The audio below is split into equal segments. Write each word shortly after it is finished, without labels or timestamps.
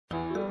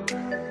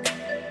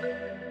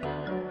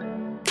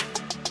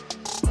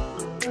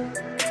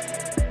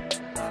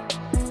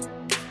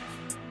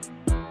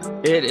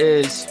It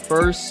is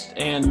First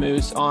and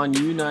Moose on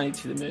United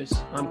to the Moose.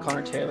 I'm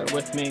Connor Taylor.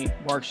 With me,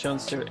 Mark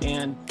Schoenster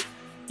and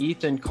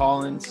Ethan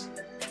Collins.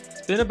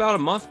 It's been about a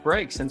month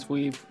break since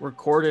we've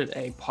recorded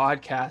a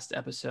podcast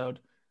episode.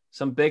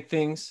 Some big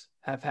things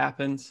have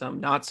happened.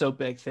 Some not so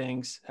big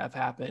things have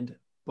happened.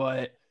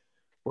 But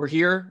we're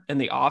here in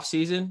the off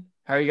season.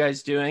 How are you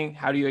guys doing?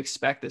 How do you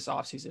expect this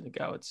off season to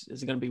go?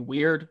 Is it going to be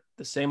weird?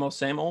 The same old,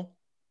 same old?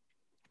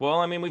 Well,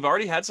 I mean, we've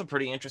already had some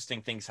pretty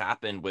interesting things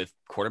happen with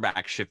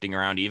quarterbacks shifting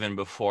around even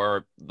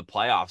before the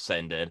playoffs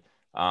ended.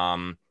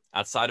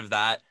 Outside of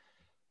that,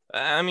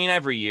 I mean,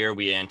 every year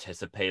we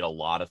anticipate a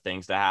lot of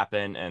things to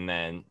happen, and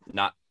then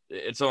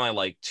it's only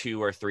like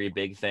two or three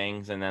big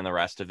things, and then the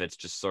rest of it's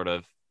just sort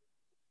of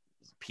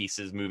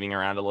pieces moving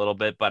around a little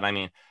bit. But I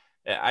mean,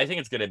 I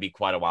think it's going to be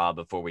quite a while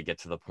before we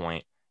get to the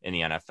point in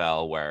the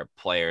NFL where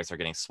players are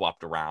getting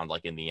swapped around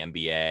like in the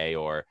NBA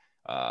or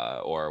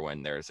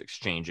when there's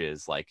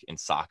exchanges like in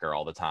soccer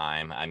all the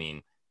time. I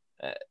mean,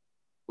 uh,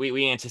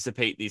 we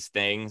anticipate these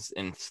things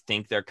and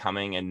think they're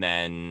coming, and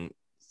then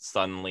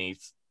suddenly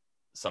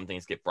some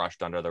things get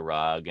brushed under the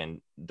rug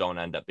and don't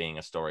end up being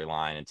a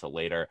storyline until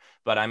later.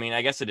 But I mean,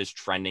 I guess it is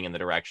trending in the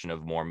direction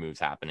of more moves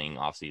happening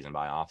off season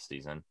by off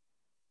season.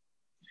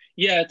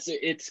 Yeah,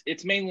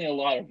 it's mainly a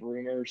lot of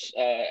rumors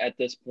at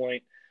this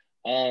point.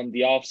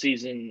 The off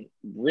season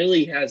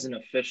really hasn't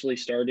officially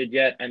started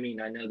yet. I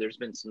mean, I know there's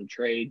been some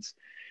trades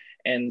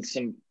and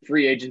some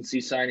free agency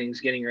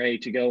signings getting ready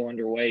to go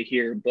underway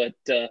here, but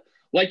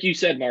like you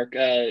said, Mark,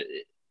 the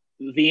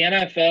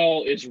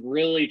NFL is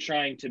really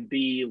trying to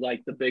be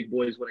like the big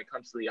boys when it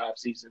comes to the off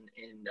season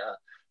in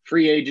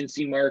free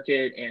agency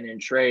market and in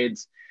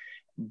trades.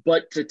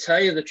 But to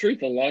tell you the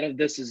truth, a lot of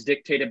this is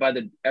dictated by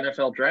the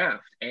NFL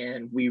draft,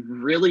 and we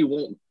really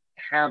won't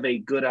have a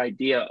good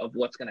idea of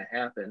what's going to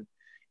happen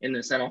in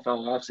this NFL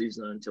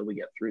offseason until we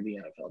get through the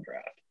NFL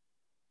draft.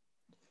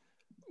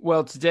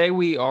 Well, today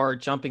we are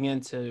jumping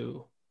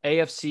into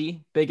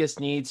AFC biggest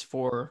needs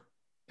for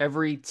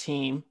every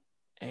team,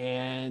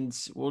 and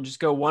we'll just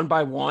go one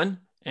by one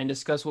and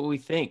discuss what we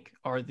think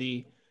are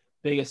the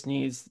biggest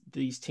needs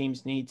these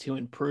teams need to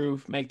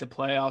improve, make the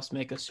playoffs,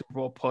 make a Super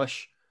Bowl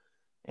push,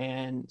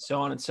 and so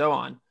on and so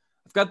on.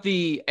 I've got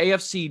the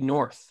AFC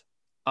North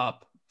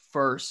up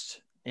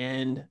first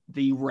and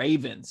the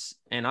Ravens.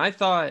 And I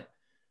thought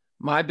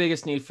my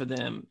biggest need for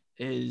them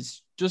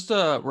is just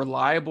a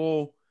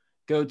reliable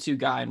go-to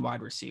guy and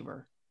wide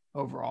receiver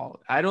overall.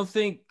 I don't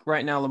think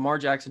right now Lamar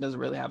Jackson doesn't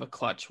really have a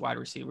clutch wide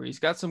receiver. He's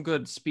got some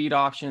good speed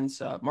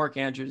options. Mark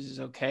Andrews is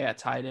okay at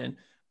tight end,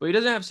 but he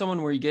doesn't have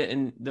someone where you get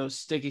in those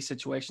sticky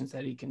situations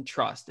that he can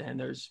trust. And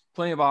there's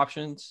plenty of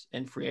options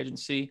in free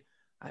agency.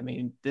 I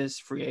mean, this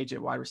free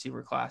agent wide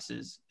receiver class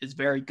is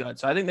very good.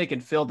 So I think they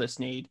can fill this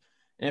need.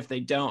 And if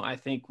they don't, I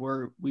think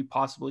we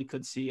possibly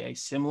could see a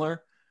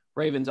similar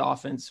Ravens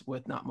offense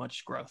with not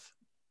much growth.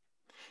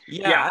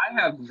 Yeah,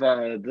 I have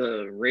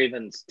the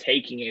Ravens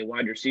taking a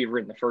wide receiver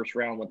in the first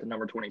round with the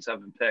number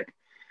 27 pick.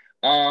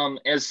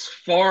 As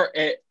far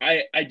as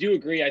I do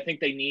agree, I think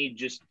they need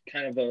just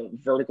kind of a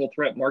vertical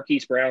threat.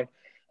 Marquise Brown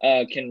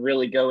can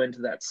really go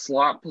into that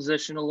slot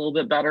position a little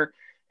bit better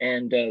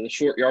and the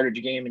short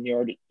yardage game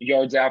and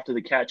yards after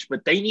the catch.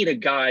 But they need a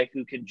guy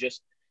who can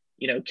just,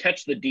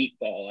 catch the deep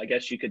ball, I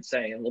guess you could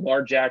say. And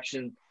Lamar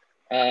Jackson,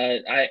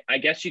 I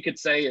guess you could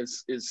say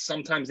is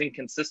sometimes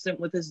inconsistent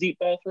with his deep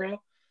ball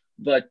throw,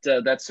 but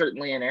that's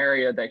certainly an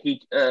area that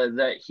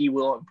he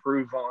will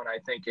improve on, I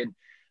think.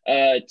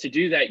 And to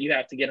do that, you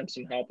have to get him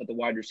some help at the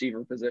wide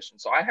receiver position.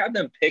 So I have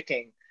them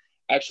picking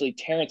actually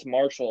Terrence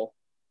Marshall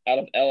out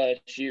of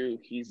LSU.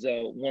 He's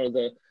one of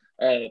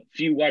the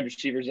few wide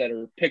receivers that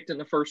are picked in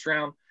the first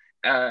round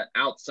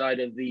outside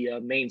of the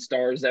main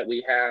stars that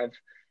we have.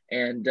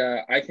 And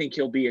I think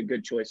he'll be a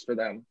good choice for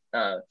them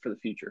for the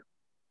future.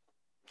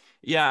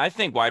 Yeah, I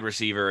think wide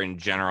receiver in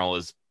general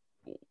is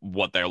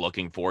what they're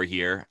looking for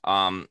here.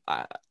 I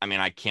mean,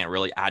 I can't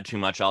really add too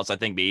much else. I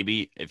think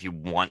maybe if you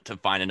want to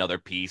find another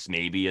piece,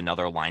 maybe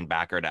another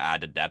linebacker to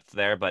add to depth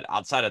there. But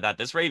outside of that,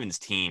 this Ravens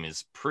team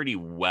is pretty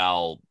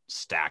well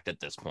stacked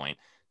at this point.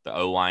 The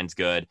O-line's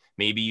good.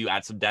 Maybe you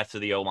add some depth to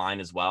the O-line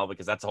as well,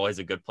 because that's always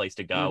a good place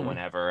to go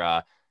whenever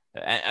a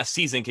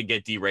season could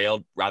get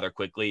derailed rather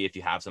quickly if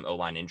you have some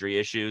O-line injury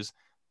issues.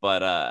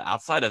 But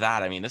outside of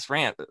that, I mean, this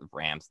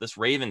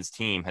Ravens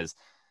team has,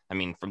 I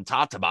mean, from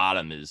top to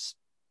bottom is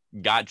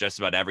got just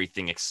about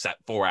everything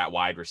except for at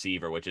wide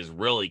receiver, which is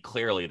really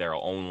clearly their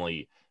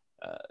only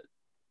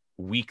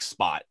weak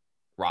spot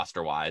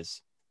roster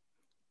wise.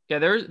 Yeah,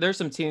 there's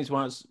some teams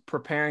when I was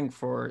preparing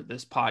for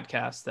this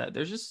podcast that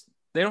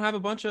they don't have a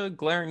bunch of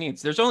glaring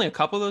needs. There's only a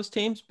couple of those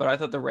teams, but I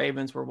thought the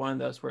Ravens were one of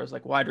those where it's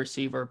like wide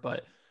receiver,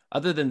 but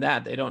other than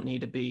that, they don't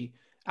need to be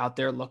out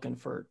there looking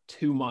for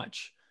too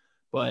much.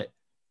 But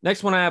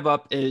next one I have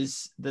up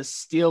is the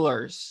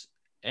Steelers.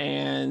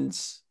 And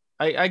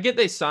I get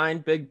they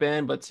signed Big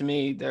Ben, but to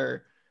me,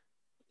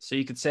 so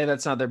you could say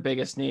that's not their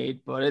biggest need,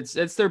 but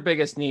it's their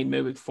biggest need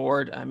moving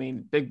forward. I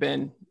mean, Big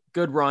Ben,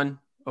 good run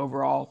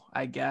overall,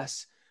 I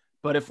guess.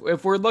 But if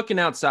we're looking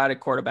outside at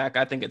quarterback,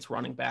 I think it's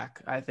running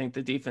back. I think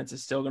the defense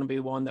is still going to be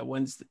the one that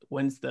wins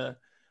the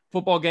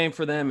football game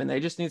for them, and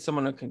they just need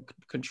someone to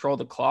control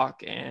the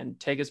clock and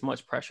take as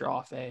much pressure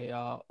off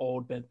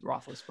old Ben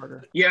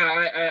Roethlisberger.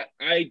 Yeah,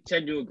 I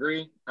tend to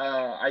agree.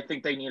 I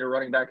think they need a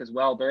running back as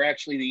well. They're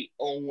actually the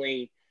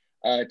only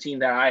team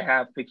that I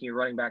have picking a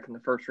running back in the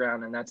first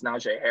round, and that's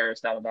Najee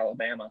Harris out of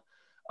Alabama.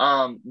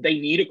 They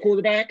need a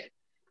quarterback,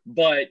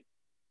 but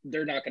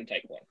they're not going to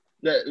take one.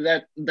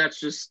 That's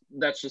just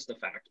a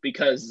fact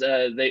because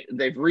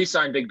they've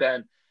re-signed Big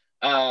Ben.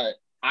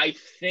 I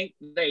think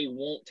they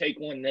won't take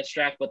one this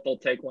draft, but they'll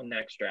take one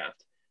next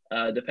draft,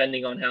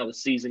 depending on how the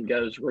season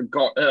goes.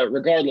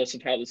 Regardless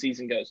of how the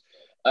season goes,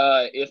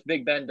 if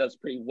Big Ben does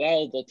pretty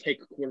well, they'll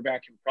take a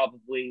quarterback in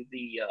probably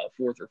the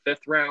 4th or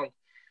 5th round.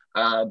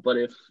 But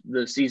if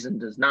the season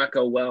does not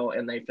go well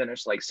and they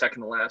finish like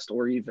second to last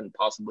or even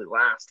possibly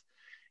last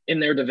in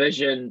their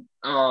division,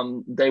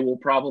 they will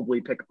probably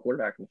pick a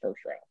quarterback in the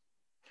first round.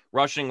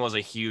 Rushing was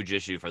a huge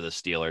issue for the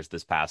Steelers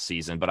this past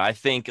season, but I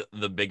think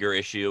the bigger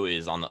issue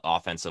is on the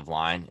offensive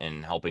line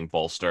and helping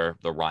bolster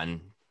the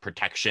run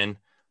protection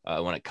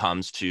when it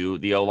comes to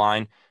the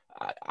O-line.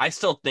 I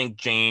still think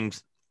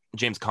James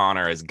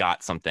Conner has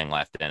got something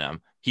left in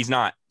him. He's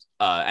not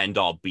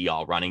end-all,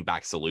 be-all running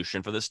back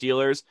solution for the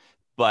Steelers,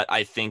 but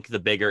I think the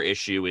bigger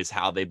issue is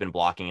how they've been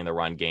blocking in the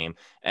run game.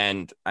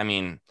 And, I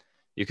mean,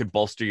 you could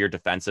bolster your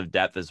defensive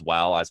depth as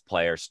well as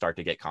players start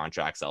to get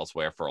contracts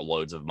elsewhere for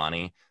loads of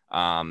money.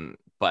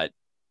 But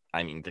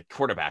I mean, the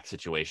quarterback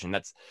situation,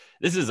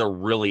 this is a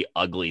really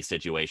ugly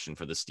situation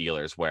for the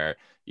Steelers where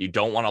you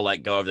don't want to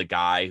let go of the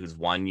guy who's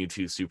won you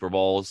 2 Super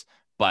Bowls,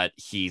 but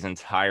he's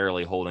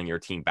entirely holding your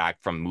team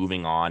back from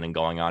moving on and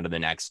going on to the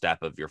next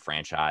step of your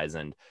franchise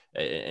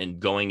and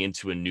going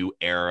into a new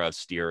era of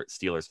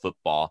Steelers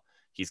football.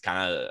 He's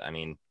kind of, I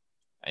mean,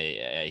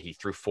 he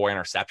threw 4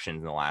 interceptions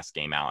in the last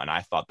game out, and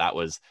I thought that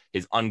was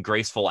his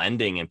ungraceful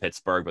ending in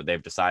Pittsburgh, but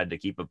they've decided to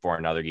keep it for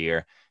another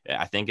year.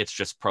 I think it's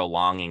just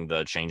prolonging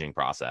the changing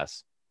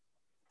process.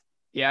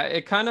 Yeah,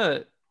 it kind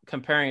of,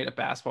 comparing it to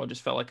basketball,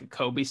 just felt like a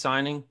Kobe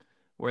signing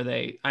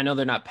where I know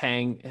they're not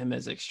paying him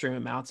as extreme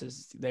amounts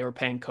as they were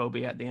paying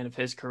Kobe at the end of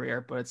his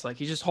career, but it's like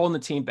he's just holding the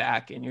team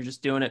back and you're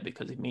just doing it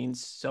because he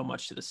means so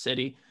much to the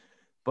city.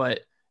 But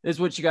this is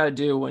what you got to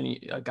do when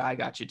a guy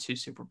got you 2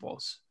 Super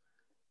Bowls.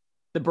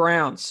 The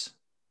Browns,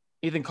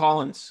 Ethan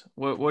Collins,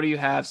 what do you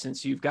have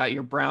since you've got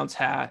your Browns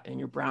hat and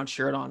your brown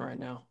shirt on right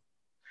now?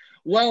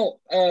 Well,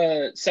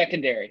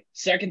 secondary.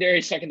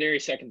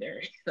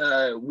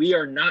 We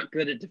are not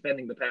good at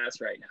defending the pass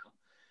right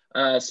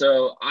now.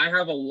 So I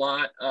have a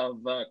lot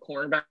of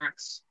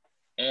cornerbacks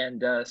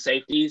and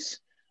safeties.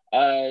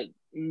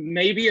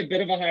 Maybe a bit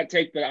of a hot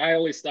take, but I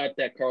always thought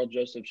that Karl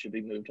Joseph should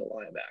be moved to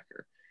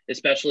linebacker,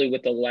 especially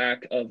with the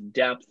lack of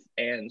depth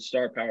and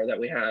star power that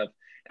we have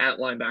at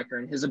linebacker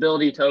and his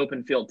ability to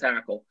open field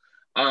tackle.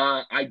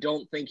 I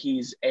don't think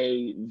he's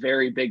a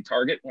very big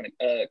target when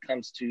it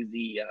comes to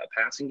the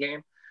passing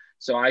game.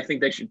 So I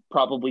think they should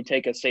probably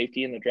take a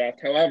safety in the draft.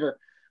 However,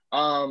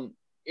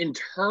 in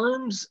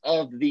terms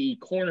of the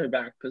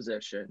cornerback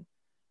position,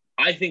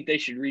 I think they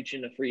should reach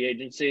into free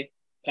agency,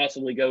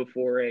 possibly go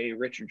for a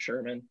Richard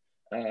Sherman,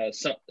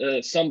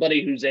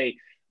 somebody who's a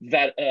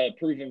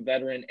proven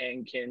veteran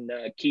and can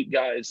keep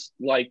guys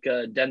like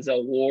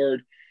Denzel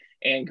Ward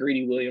and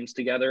Greedy Williams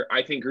together.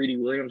 I think Greedy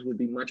Williams would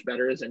be much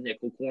better as a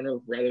nickel corner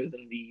rather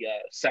than the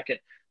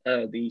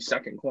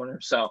second corner.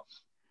 So,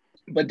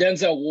 but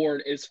Denzel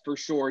Ward is for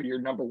sure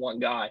your number one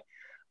guy.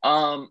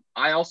 I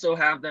also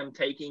have them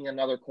taking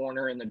another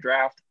corner in the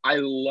draft. I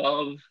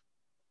love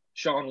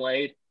Shaun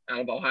Wade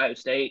out of Ohio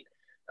State.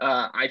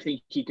 I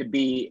think he could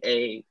be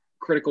a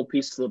critical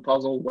piece to the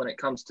puzzle when it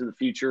comes to the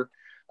future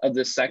of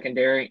this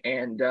secondary,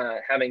 and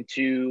having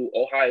 2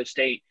 Ohio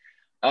State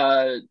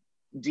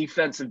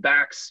defensive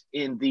backs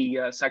in the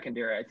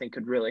secondary, I think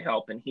could really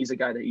help. And he's a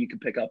guy that you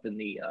could pick up in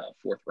the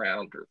 4th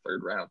round or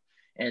 3rd round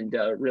and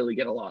really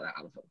get a lot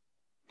out of him.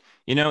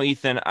 You know,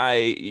 Ethan,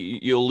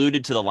 you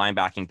alluded to the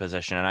linebacking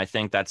position, and I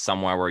think that's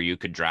somewhere where you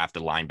could draft a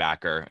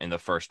linebacker in the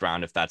 1st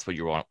round if that's what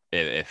you want.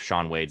 If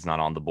Shaun Wade's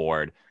not on the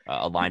board,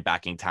 a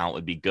linebacking talent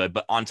would be good.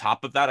 But on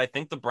top of that, I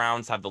think the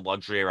Browns have the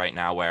luxury right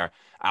now where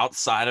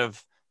outside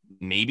of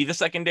maybe the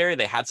secondary,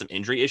 they had some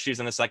injury issues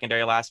in the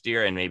secondary last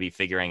year, and maybe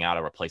figuring out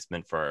a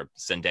replacement for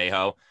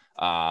Sendejo.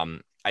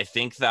 I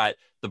think that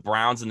the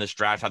Browns in this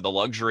draft have the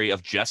luxury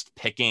of just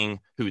picking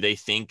who they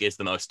think is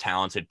the most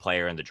talented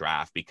player in the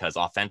draft, because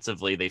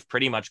offensively, they've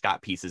pretty much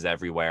got pieces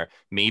everywhere.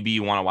 Maybe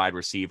you want a wide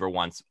receiver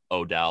once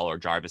Odell or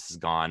Jarvis is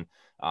gone.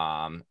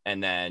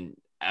 And then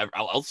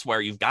elsewhere,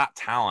 you've got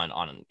talent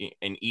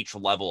in each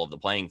level of the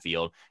playing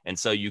field. And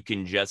so you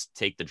can just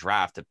take the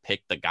draft to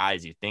pick the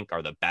guys you think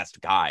are the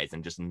best guys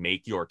and just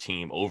make your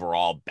team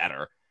overall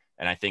better.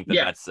 And I think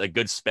that's a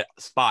good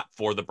spot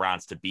for the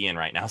Browns to be in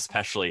right now,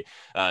 especially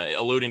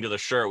alluding to the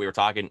shirt. We were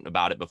talking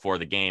about it before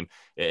the game.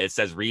 It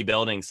says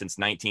rebuilding since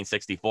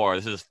 1964.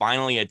 This is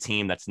finally a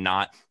team that's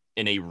not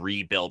in a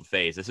rebuild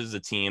phase. This is a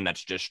team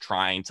that's just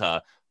trying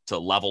to to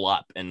level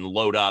up and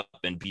load up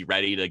and be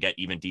ready to get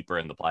even deeper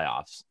in the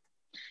playoffs.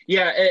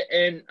 Yeah,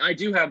 and I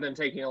do have them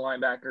taking a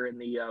linebacker in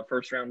the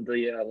first round,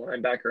 the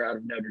linebacker out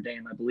of Notre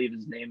Dame. I believe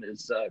his name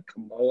is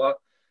Kamoa.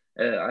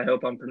 I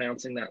hope I'm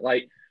pronouncing that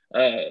right.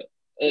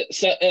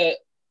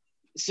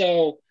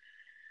 So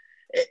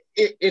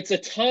it's a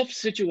tough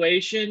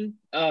situation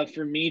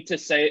for me to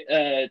say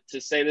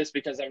this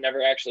because I've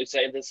never actually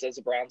said this as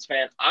a Browns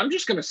fan. I'm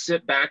just going to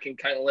sit back and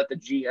kind of let the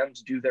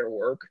GMs do their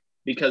work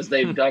because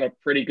they've done a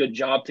pretty good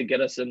job to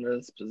get us in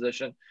this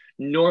position.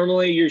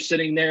 Normally you're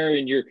sitting there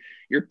and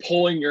you're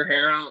pulling your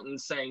hair out and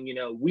saying,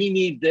 we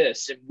need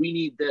this and we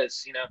need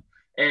this,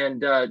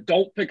 and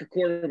don't pick a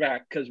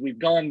quarterback because we've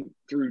gone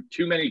through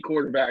too many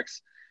quarterbacks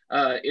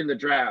in the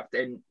draft.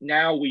 And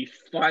now we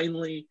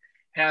finally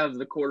have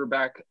the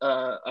quarterback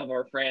of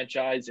our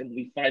franchise, and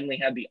we finally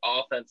have the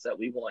offense that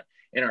we want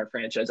in our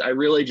franchise. I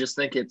really just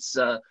think it's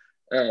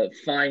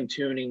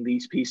fine-tuning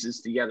these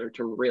pieces together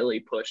to really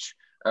push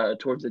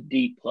towards a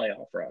deep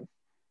playoff run.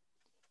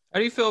 How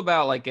do you feel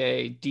about like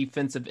a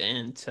defensive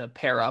end to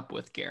pair up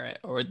with Garrett?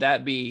 Or would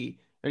that be,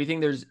 or do you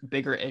think there's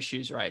bigger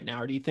issues right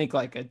now? Or do you think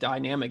like a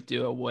dynamic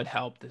duo would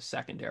help the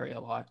secondary a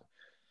lot?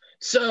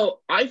 So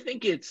I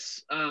think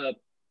it's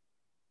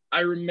I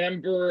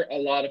remember a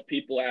lot of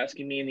people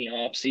asking me in the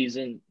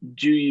offseason,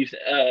 do you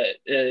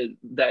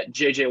that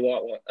J.J.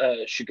 Watt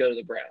should go to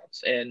the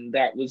Browns? And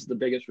that was the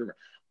biggest rumor.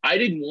 I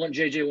didn't want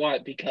J.J.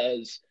 Watt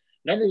because,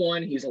 number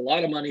one, he's a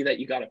lot of money that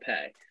you got to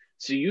pay.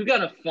 So you got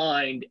to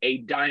find a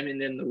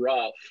diamond in the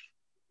rough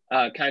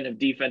kind of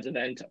defensive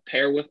end to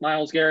pair with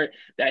Myles Garrett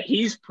that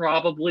he's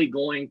probably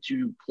going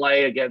to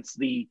play against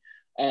the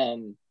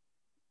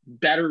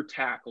better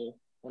tackle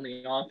on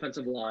the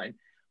offensive line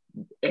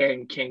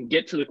and can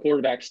get to the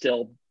quarterback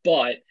still,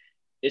 but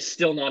is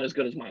still not as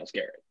good as Myles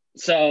Garrett.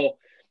 So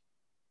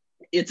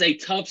it's a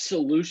tough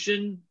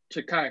solution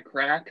to kind of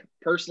crack.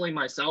 Personally,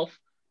 myself,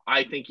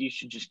 I think you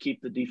should just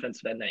keep the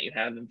defensive end that you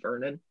have in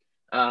Vernon.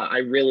 I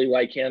really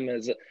like him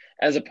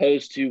as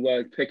opposed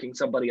to picking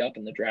somebody up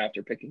in the draft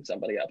or picking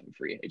somebody up in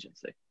free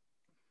agency.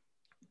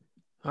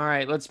 All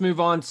right, let's move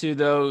on to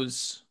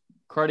those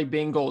cruddy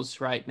Bengals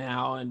right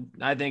now. And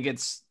I think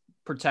it's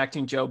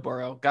protecting Joe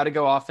Burrow. Got to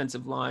go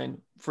offensive line,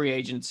 free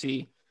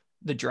agency,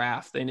 the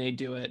draft. They need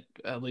to do it,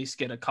 at least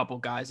get a couple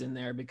guys in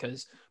there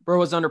because Burrow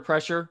was under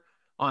pressure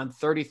on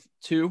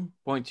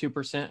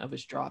 32.2% of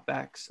his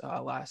dropbacks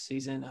last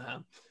season.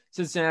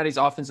 Cincinnati's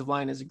offensive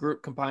line as a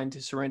group combined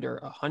to surrender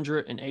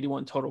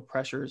 181 total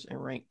pressures and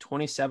ranked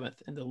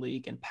 27th in the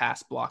league in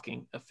pass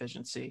blocking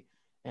efficiency.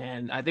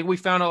 And I think we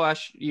found out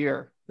last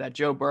year that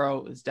Joe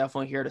Burrow is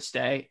definitely here to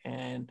stay.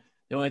 And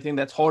the only thing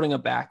that's holding him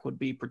back would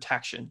be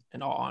protection,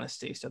 in all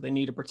honesty. So they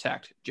need to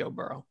protect Joe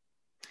Burrow.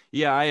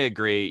 Yeah, I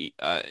agree,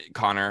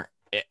 Connor.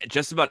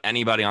 Just about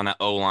anybody on that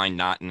O-line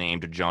not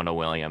named Jonah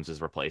Williams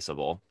is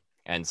replaceable.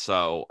 And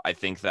so I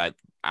think that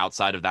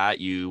outside of that,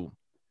 you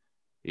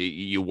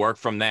work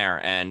from there.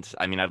 And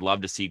I mean, I'd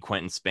love to see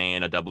Quentin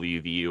Spain, a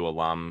WVU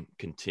alum,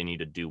 continue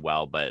to do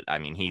well, but I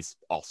mean, he's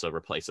also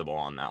replaceable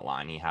on that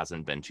line. He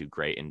hasn't been too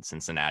great in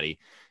Cincinnati.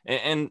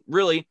 And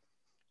really,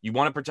 you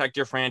want to protect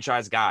your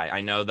franchise guy.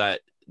 I know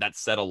that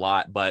that's said a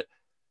lot, but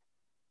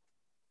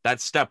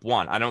that's step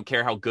one. I don't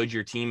care how good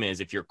your team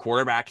is. If your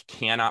quarterback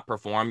cannot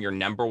perform, your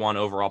number one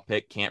overall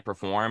pick can't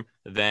perform,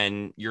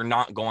 then you're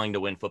not going to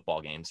win football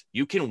games.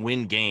 You can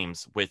win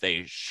games with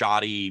a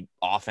shoddy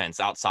offense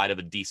outside of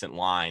a decent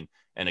line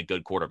and a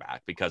good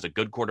quarterback, because a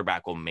good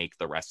quarterback will make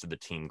the rest of the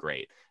team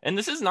great. And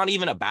this is not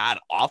even a bad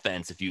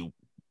offense if you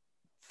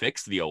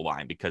fix the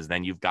O-line, because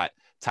then you've got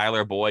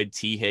Tyler Boyd,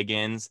 T.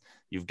 Higgins,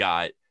 you've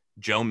got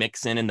Joe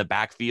Mixon in the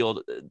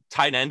backfield.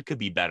 Tight end could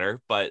be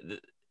better, but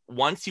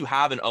once you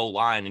have an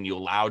O-line and you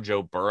allow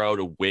Joe Burrow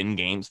to win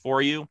games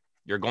for you,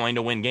 you're going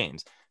to win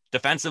games.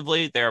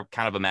 Defensively, they're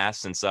kind of a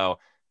mess. And so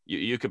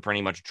you could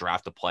pretty much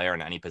draft a player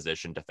in any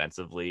position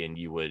defensively and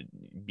you would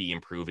be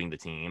improving the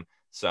team.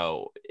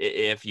 So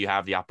if you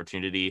have the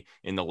opportunity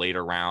in the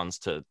later rounds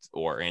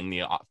or in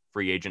the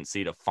free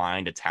agency to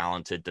find a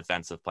talented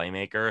defensive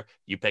playmaker,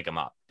 you pick them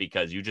up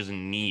because you just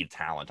need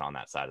talent on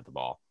that side of the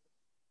ball.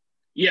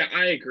 Yeah,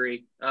 I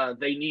agree.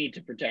 They need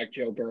to protect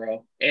Joe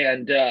Burrow.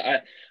 And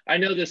I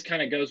know this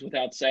kind of goes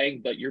without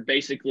saying, but you're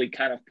basically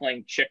kind of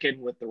playing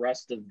chicken with the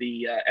rest of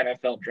the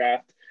NFL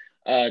draft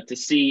to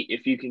see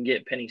if you can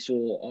get Penei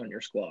Sewell on your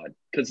squad.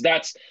 Because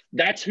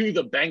that's who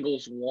the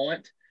Bengals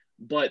want,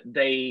 but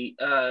they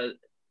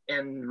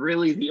and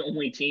really the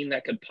only team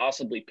that could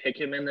possibly pick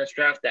him in this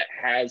draft that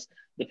has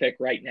the pick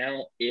right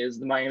now is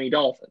the Miami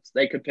Dolphins.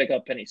 They could pick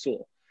up Penei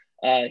Sewell.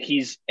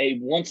 He's a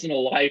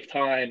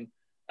once-in-a-lifetime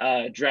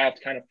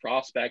draft kind of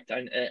prospect.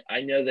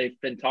 I know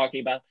they've been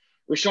talking about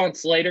Rashawn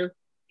Slater.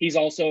 He's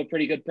also a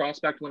pretty good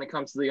prospect when it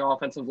comes to the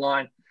offensive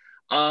line.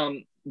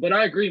 But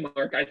I agree,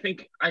 Mark. I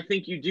think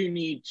you do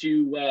need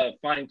to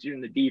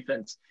fine-tune the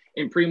defense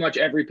in pretty much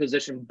every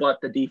position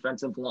but the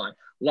defensive line.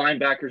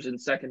 Linebackers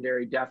and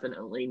secondary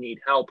definitely need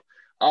help.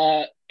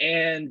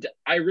 And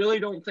I really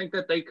don't think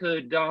that they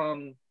could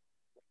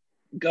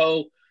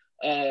go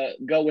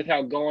go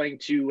without going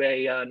to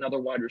another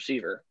wide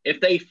receiver. If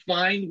they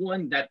find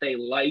one that they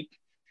like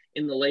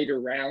in the later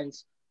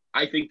rounds,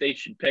 I think they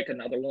should pick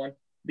another one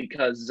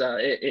because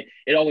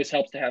it always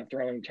helps to have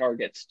throwing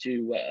targets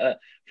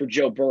for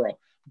Joe Burrow.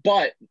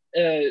 But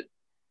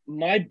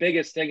my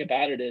biggest thing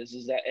about it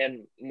is that,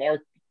 and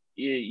Mark,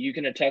 you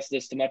can attest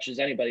this as much as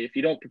anybody, if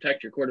you don't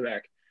protect your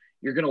quarterback,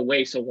 you're going to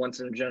waste a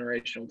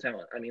once-in-a-generational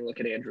talent. I mean, look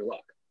at Andrew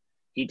Luck.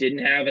 He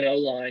didn't have an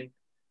O-line,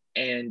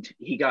 and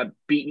he got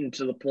beaten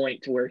to the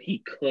point to where he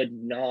could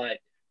not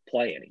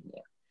play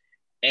anymore.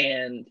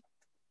 And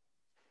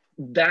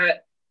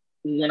that,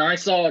 when I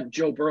saw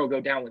Joe Burrow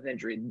go down with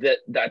injury,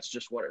 that's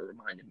just what it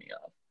reminded me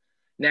of.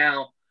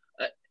 Now,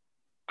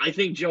 I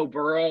think Joe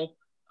Burrow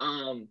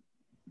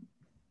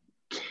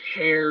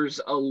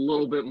cares a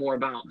little bit more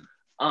about,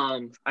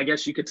 I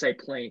guess you could say,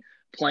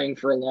 playing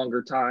for a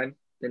longer time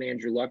than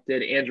Andrew Luck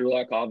did. Andrew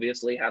Luck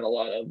obviously had a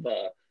lot of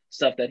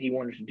stuff that he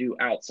wanted to do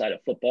outside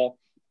of football.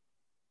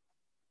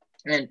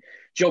 And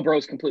Joe Burrow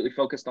is completely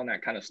focused on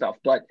that kind of stuff.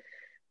 But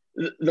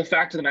the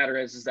fact of the matter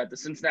is that the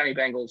Cincinnati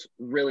Bengals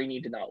really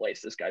need to not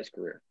waste this guy's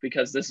career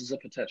because this is a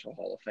potential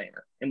Hall of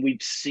Famer. And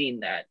we've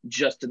seen that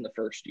just in the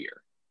first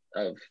year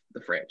of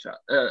the franchise,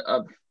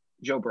 of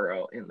Joe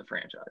Burrow in the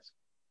franchise.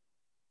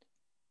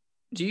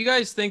 Do you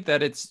guys think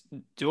that it's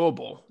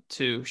doable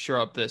to shore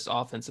up this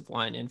offensive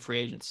line in free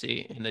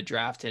agency in the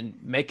draft and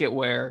make it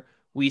where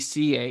we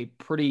see a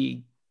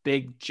pretty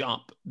big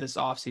jump this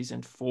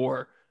offseason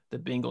for the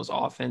Bengals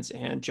offense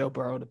and Joe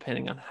Burrow,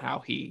 depending on how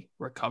he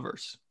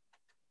recovers?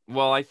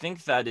 Well, I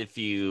think that if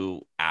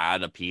you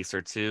add a piece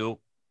or two,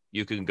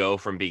 you can go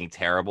from being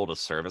terrible to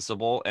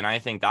serviceable. And I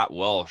think that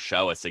will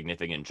show a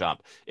significant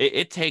jump.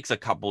 It takes a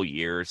couple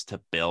years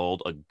to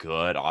build a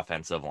good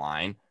offensive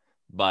line,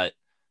 but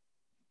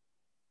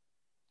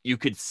you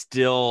could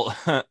still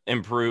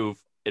improve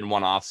in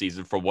one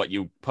offseason for what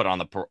you put on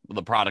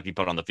the product you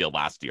put on the field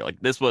last year. Like,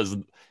 this was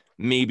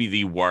maybe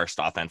the worst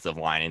offensive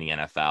line in the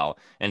NFL.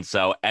 And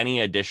so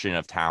any addition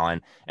of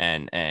talent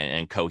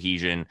and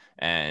cohesion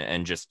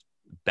and just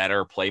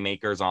better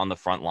playmakers on the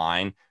front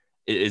line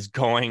is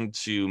going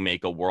to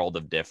make a world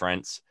of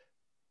difference.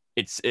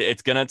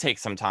 It's going to take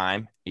some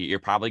time. You're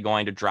probably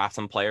going to draft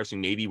some players who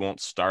maybe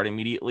won't start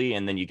immediately,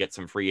 and then you get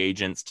some free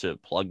agents to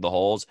plug the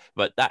holes,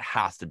 but that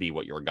has to be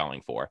what you're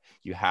going for.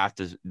 You have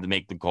to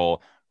make the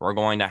goal. We're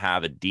going to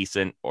have a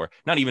decent, or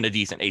not even a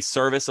decent, a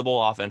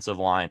serviceable offensive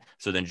line,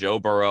 so then Joe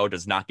Burrow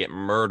does not get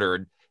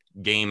murdered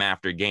game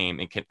after game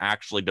and can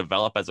actually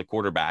develop as a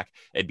quarterback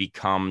and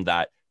become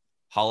that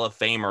Hall of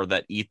Famer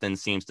that Ethan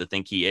seems to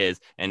think he is.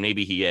 And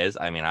maybe he is.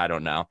 I mean, I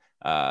don't know.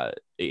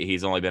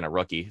 He's only been a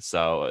rookie,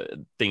 so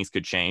things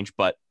could change,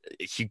 but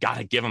you got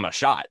to give him a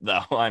shot,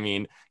 though. I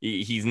mean,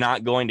 he's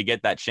not going to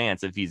get that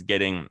chance if he's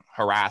getting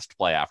harassed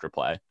play after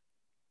play.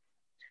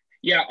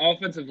 Yeah,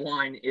 offensive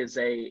line is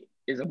a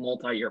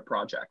multi-year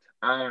project.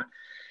 I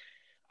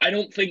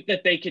don't think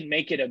that they can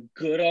make it a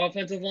good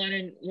offensive line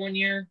in 1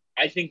 year.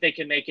 I think they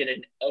can make it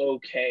an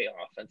okay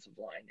offensive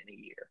line in a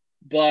year.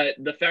 But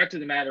the fact of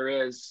the matter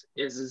is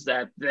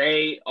that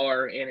they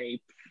are in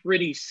a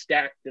pretty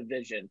stacked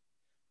division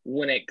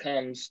when it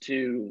comes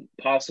to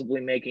possibly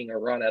making a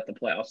run at the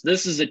playoffs.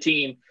 This is a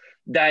team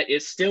that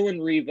is still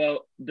in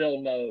rebuild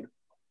mode,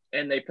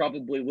 and they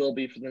probably will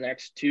be for the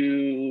next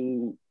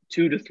two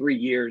to 3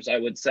 years, I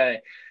would say,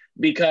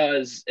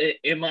 because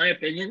in my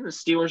opinion, the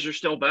Steelers are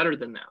still better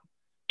than them,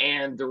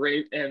 and the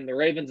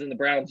Ravens and the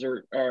Browns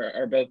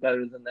are both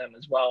better than them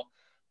as well.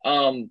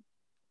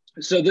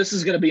 So this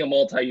is going to be a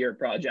multi-year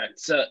project.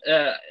 So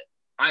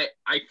I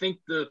think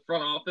the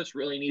front office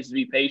really needs to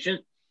be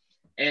patient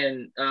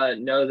and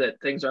know that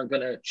things aren't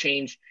going to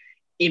change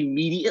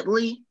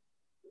immediately,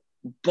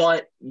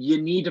 but you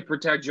need to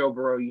protect Joe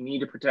Burrow. You need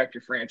to protect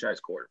your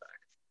franchise quarterback.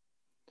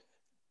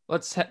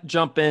 Let's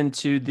jump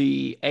into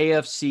the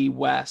AFC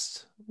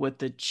West with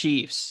the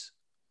Chiefs.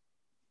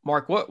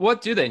 Mark,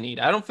 what do they need?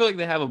 I don't feel like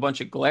they have a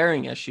bunch of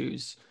glaring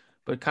issues,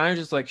 but kind of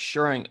just like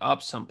shoring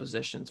up some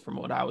positions from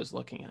what I was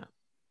looking at.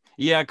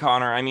 Yeah,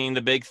 Connor. I mean,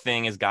 the big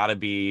thing has got to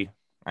be,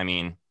 I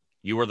mean,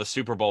 you were the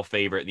Super Bowl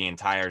favorite the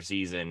entire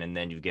season, and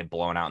then you get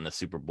blown out in the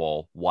Super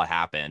Bowl. What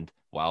happened?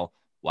 Well,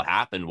 what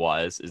happened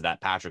is that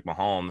Patrick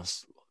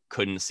Mahomes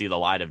couldn't see the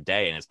light of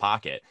day in his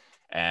pocket.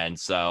 And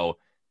so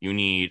you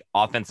need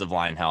offensive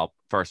line help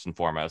first and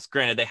foremost.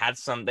 Granted, they had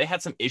some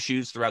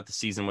issues throughout the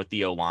season with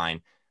the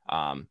O-line.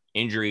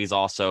 Injuries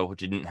also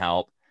didn't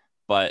help.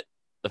 But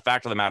the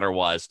fact of the matter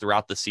was,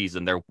 throughout the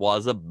season, there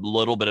was a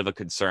little bit of a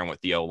concern with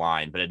the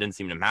O-line, but it didn't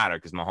seem to matter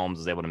because Mahomes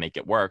was able to make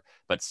it work.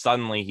 But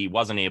suddenly he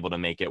wasn't able to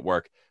make it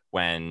work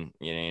when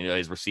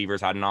his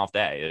receivers had an off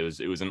day.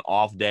 It was an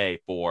off day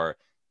for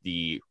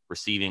the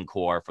receiving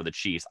core for the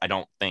Chiefs. I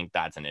don't think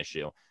that's an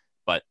issue.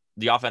 But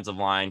the offensive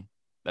line,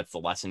 that's the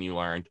lesson you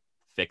learned.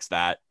 Fix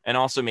that. And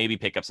also maybe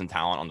pick up some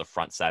talent on the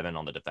front seven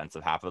on the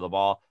defensive half of the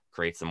ball,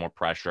 create some more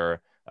pressure,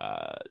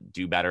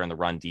 do better in the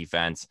run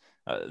defense.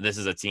 This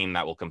is a team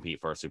that will compete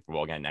for a Super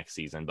Bowl again next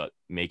season, but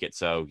make it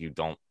so you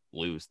don't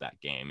lose that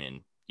game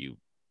and you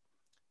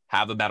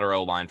have a better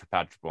O-line for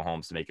Patrick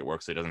Mahomes to make it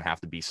work so he doesn't have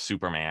to be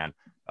Superman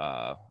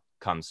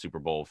come Super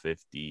Bowl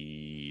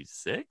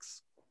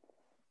 56.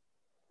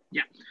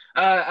 Yeah,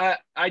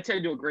 I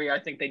tend to agree. I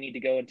think they need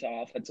to go into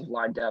offensive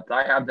line depth.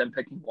 I have them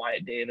picking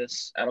Wyatt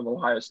Davis out of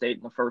Ohio State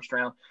in the first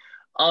round.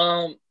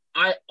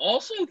 I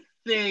also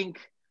think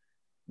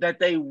that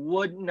they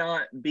would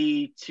not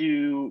be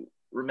too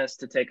remiss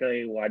to take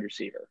a wide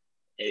receiver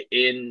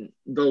in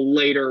the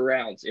later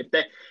rounds.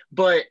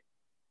 But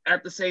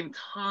at the same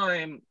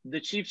time, the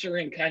Chiefs are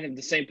in kind of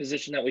the same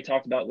position that we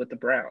talked about with the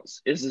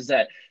Browns, is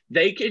that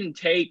they can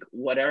take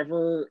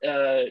whatever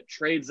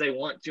trades they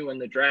want to in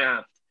the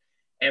draft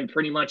and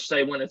pretty much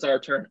say when it's our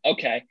turn,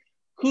 okay,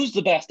 who's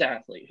the best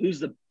athlete? Who's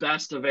the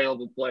best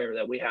available player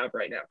that we have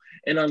right now?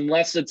 And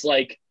unless it's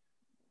like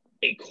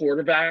a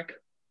quarterback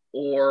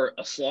or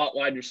a slot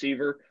wide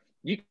receiver,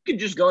 you can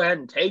just go ahead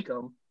and take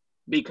them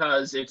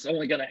because it's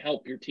only going to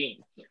help your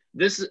team.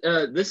 This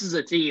is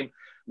a team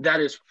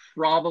that is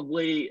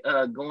probably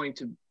going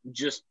to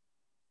just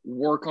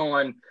work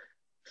on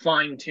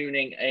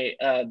fine-tuning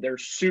their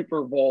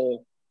Super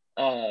Bowl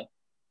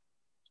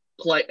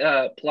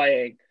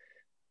playing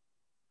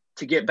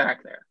to get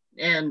back there.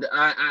 And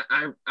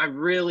I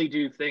really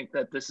do think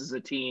that this is a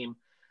team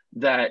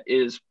that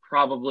is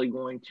probably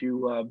going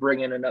to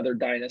bring in another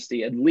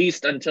dynasty, at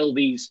least until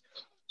these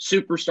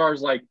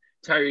superstars like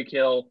Tyreek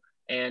Hill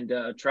and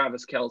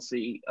Travis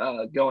Kelce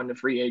go into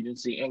free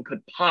agency and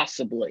could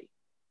possibly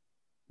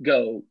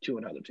go to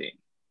another team.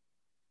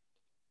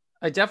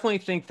 I definitely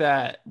think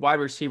that wide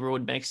receiver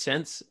would make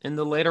sense in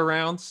the later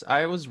rounds.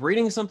 I was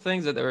reading some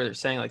things that they were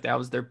saying like that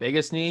was their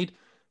biggest need,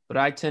 but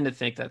I tend to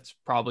think that's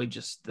probably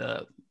just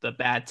the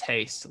bad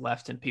taste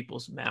left in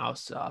people's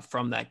mouths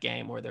from that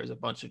game where there's a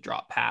bunch of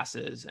drop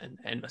passes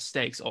and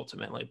mistakes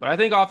ultimately. But I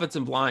think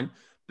offensive line,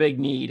 big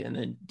need, and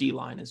then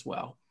D-line as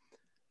well.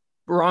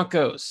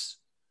 Broncos,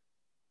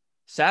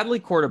 sadly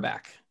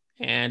quarterback.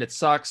 And it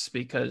sucks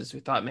because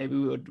we thought maybe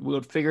we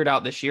would figure it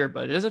out this year,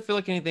 but it doesn't feel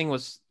like anything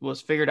was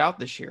figured out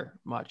this year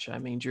much. I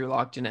mean, Drew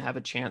Lock didn't have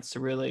a chance to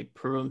really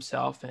prove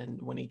himself.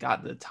 And when he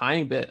got the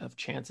tiny bit of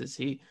chances,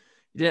 he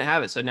didn't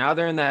have it. So now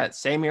they're in that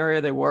same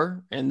area they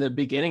were in the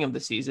beginning of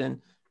the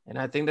season. And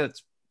I think that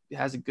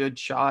has a good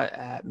shot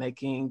at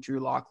making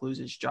Drew Lock lose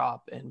his job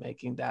and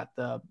making that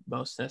the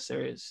most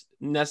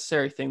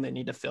necessary thing they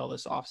need to fill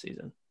this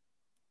offseason.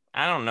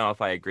 I don't know if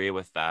I agree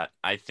with that.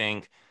 I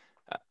think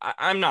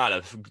I'm not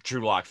a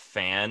Drew Lock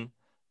fan,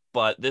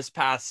 but this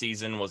past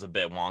season was a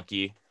bit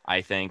wonky,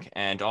 I think.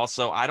 And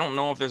also, I don't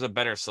know if there's a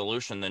better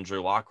solution than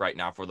Drew Lock right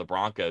now for the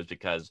Broncos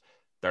because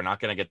they're not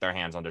going to get their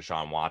hands on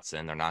Deshaun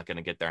Watson. They're not going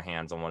to get their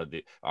hands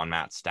on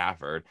Matt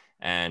Stafford.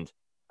 And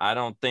I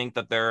don't think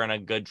that they're in a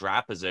good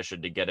draft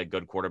position to get a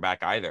good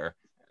quarterback either.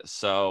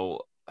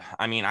 So,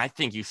 I mean, I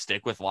think you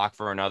stick with Lock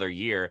for another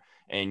year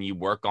and you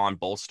work on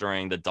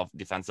bolstering the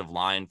defensive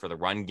line for the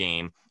run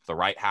game, the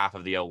right half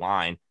of the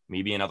O-line,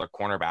 maybe another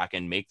cornerback,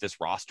 and make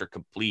this roster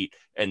complete.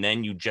 And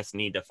then you just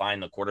need to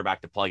find the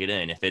quarterback to plug it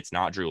in if it's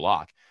not Drew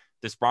Lock.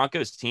 This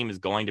Broncos team is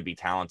going to be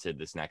talented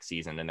this next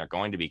season, and they're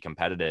going to be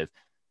competitive.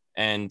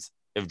 And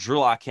if Drew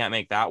Lock can't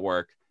make that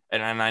work,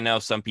 and I know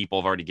some people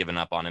have already given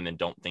up on him and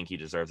don't think he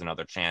deserves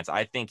another chance.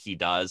 I think he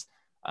does.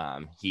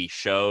 He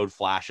showed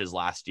flashes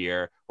last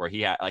year where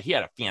he had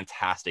a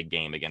fantastic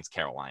game against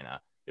Carolina.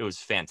 It was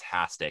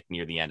fantastic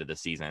near the end of the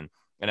season.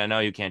 And I know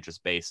you can't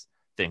just base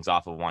things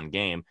off of one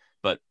game,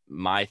 but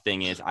my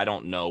thing is, I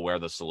don't know where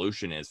the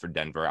solution is for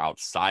Denver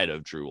outside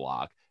of Drew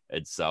Lock.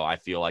 And so I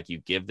feel like you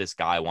give this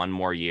guy one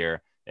more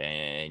year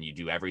and you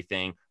do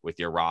everything with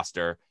your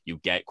roster. You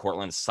get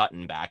Cortland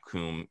Sutton back,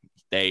 whom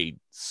they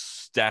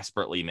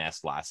desperately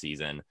missed last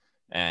season,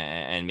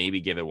 and maybe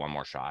give it one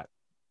more shot.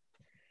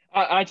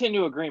 I tend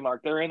to agree,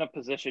 Mark. They're in a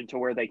position to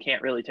where they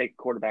can't really take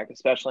a quarterback,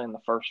 especially in the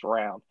first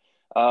round.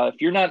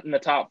 If you're not in the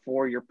top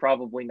 4, you're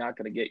probably not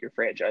going to get your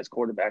franchise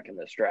quarterback in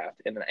this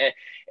draft.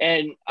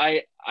 And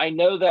I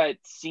know that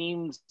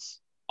seems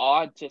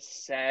odd to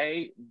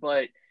say,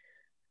 but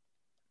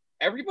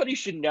everybody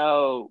should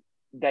know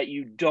that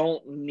you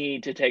don't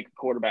need to take a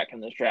quarterback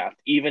in this draft,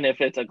 even if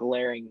it's a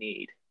glaring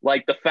need.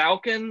 Like the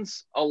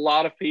Falcons, a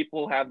lot of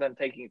people have them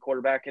taking a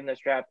quarterback in this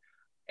draft,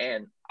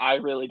 and I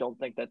really don't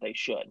think that they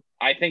should.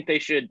 I think they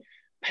should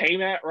pay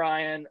Matt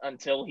Ryan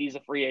until he's a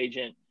free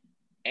agent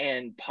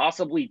and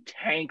possibly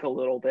tank a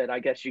little bit, I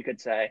guess you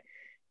could say,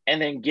 and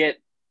then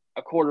get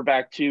a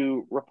quarterback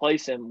to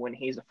replace him when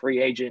he's a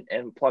free agent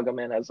and plug him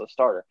in as a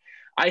starter.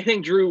 I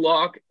think Drew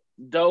Lock,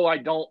 though I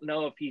don't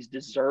know if he's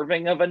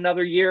deserving of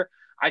another year,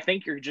 I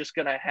think you're just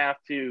going to have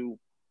to,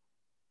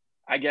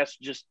 I guess,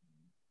 just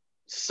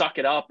suck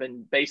it up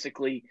and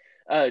basically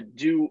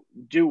do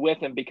with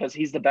him because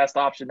he's the best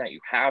option that you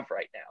have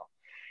right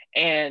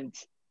now. And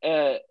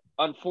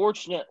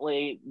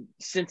unfortunately,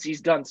 since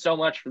he's done so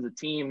much for the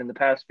team in the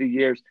past few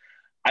years,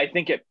 I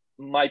think it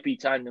might be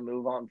time to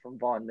move on from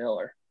Von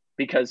Miller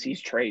because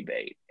he's trade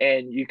bait.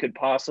 And you could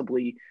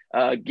possibly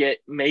get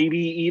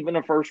maybe even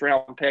a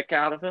first-round pick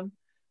out of him.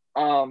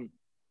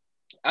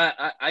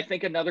 I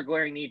think another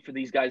glaring need for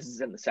these guys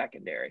is in the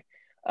secondary.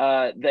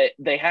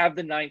 They have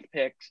the 9th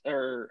pick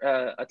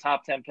or a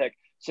top 10 pick,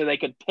 so they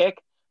could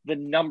pick the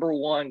number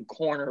 1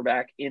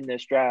 cornerback in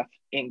this draft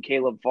in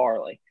Caleb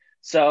Farley.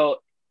 So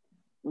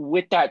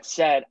with that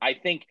said, I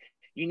think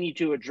you need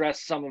to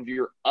address some of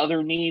your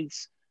other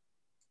needs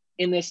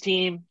in this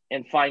team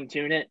and fine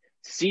tune it.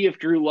 See if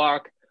Drew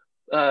Lock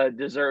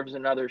deserves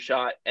another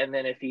shot, and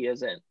then if he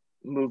isn't,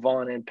 move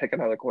on and pick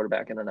another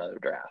quarterback in another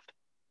draft.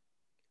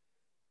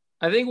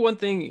 I think one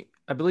thing,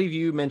 I believe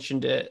you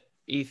mentioned it,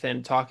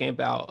 Ethan, talking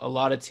about a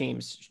lot of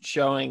teams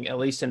showing, at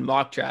least in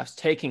mock drafts,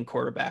 taking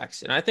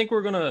quarterbacks. And I think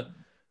we're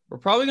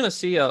probably going to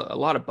see a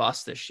lot of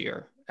busts this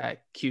year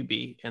at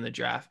QB in the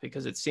draft,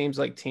 because it seems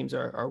like teams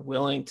are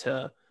willing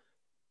to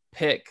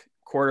pick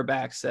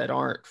quarterbacks that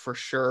aren't for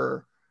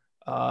sure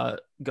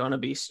going to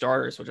be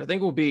starters, which I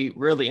think will be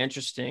really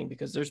interesting,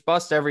 because there's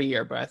busts every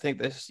year, but I think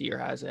this year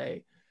has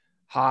a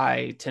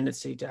high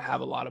tendency to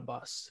have a lot of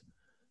busts.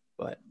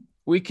 But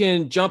we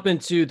can jump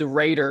into the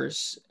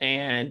Raiders,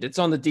 and it's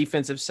on the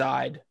defensive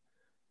side.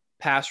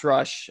 Pass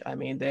rush, I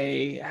mean,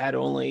 they had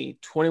only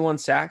 21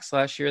 sacks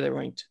last year. They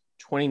ranked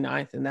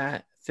 29th in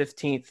that,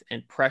 15th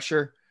in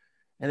pressure.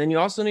 And then you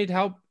also need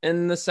help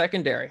in the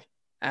secondary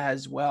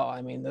as well.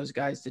 I mean, those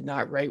guys did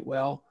not rate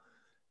well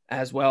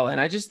as well. And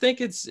I just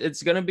think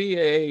it's going to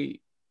be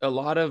a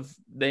lot of,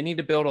 they need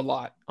to build a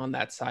lot on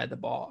that side of the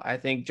ball. I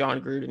think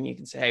John Gruden, you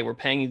can say, hey, we're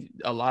paying you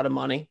a lot of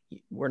money.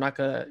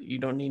 You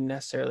don't need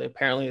necessarily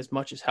apparently as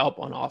much as help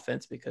on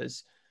offense,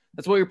 because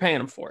that's what you're paying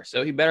him for.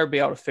 So he better be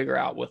able to figure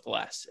out with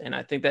less. And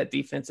I think that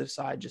defensive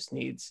side just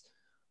needs,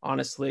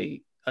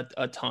 honestly,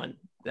 a ton.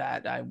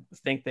 That I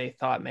think they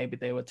thought maybe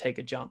they would take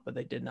a jump, but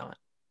they did not.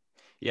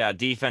 Yeah,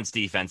 defense.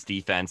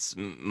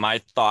 My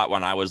thought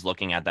when I was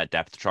looking at that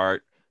depth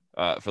chart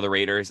for the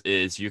Raiders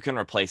is you can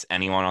replace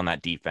anyone on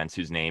that defense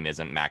whose name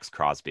isn't Max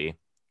Crosby.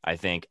 I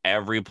think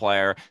every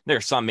player,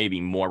 there's some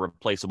maybe more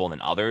replaceable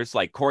than others.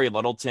 Like Corey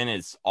Littleton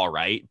is all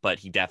right, but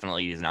he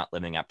definitely is not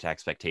living up to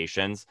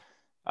expectations.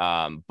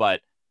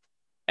 But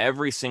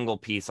every single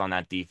piece on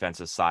that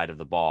defensive side of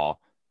the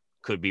ball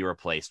could be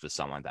replaced with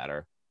someone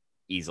better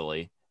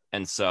easily.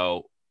 And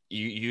so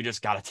you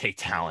just got to take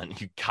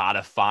talent. You got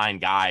to find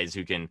guys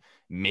who can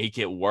make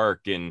it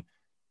work and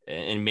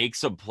make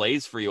some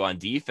plays for you on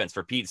defense.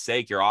 For Pete's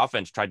sake, your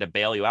offense tried to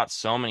bail you out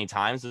so many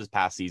times this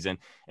past season.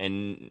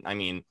 And I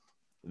mean,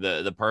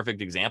 the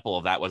perfect example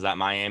of that was that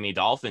Miami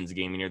Dolphins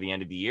game near the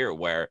end of the year,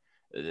 where,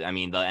 I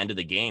mean, the end of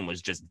the game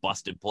was just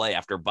busted play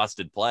after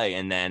busted play,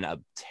 and then a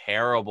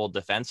terrible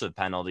defensive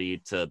penalty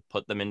to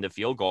put them into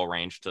field goal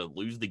range to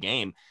lose the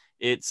game.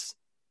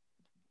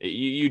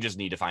 You just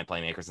need to find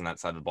playmakers on that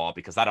side of the ball,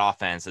 because that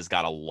offense has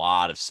got a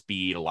lot of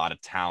speed, a lot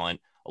of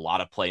talent, a lot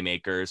of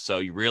playmakers. So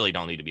you really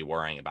don't need to be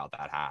worrying about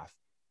that half.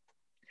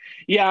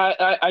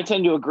 Yeah, I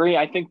tend to agree.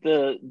 I think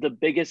the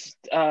biggest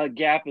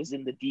gap is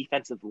in the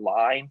defensive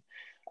line.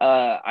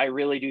 I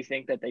really do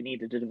think that they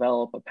needed to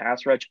develop a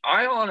pass rush.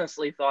 I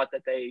honestly thought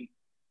that they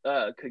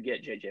could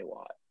get J.J.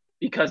 Watt,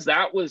 because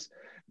that was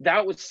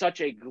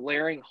such a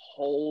glaring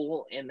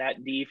hole in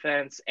that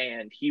defense,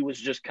 and he was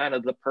just kind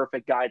of the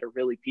perfect guy to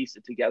really piece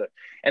it together.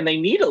 And they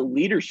need a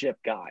leadership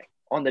guy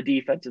on the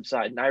defensive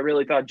side, and I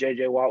really thought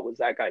J.J. Watt was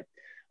that guy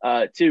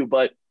too.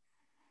 But,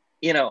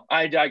 you know,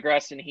 I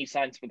digress, and he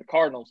signs for the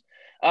Cardinals.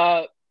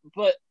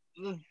 But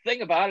the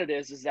thing about it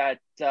is that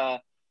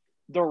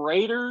the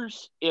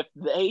Raiders, if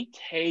they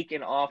take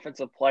an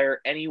offensive player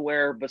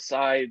anywhere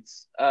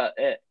besides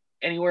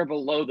anywhere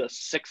below the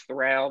 6th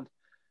round,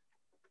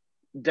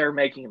 they're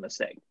making a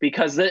mistake,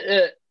 because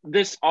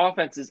this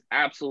offense is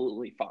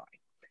absolutely fine.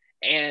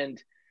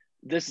 And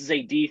this is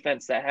a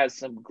defense that has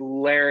some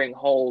glaring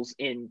holes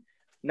in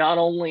not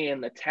only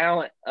in the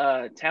talent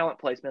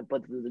placement,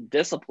 but the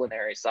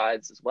disciplinary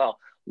sides as well.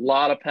 A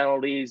lot of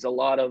penalties, a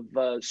lot of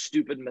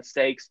stupid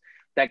mistakes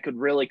that could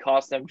really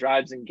cost them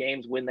drives in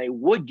games when they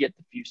would get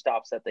the few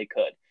stops that they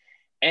could.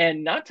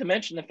 And not to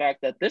mention the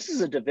fact that this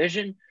is a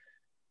division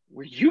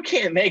where you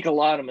can't make a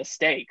lot of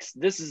mistakes.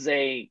 This is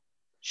a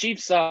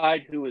Chiefs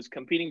side who is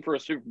competing for a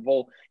Super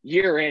Bowl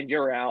year in,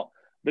 year out.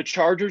 The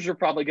Chargers are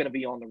probably going to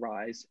be on the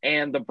rise,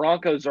 and the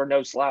Broncos are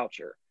no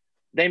sloucher.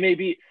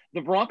 The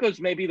Broncos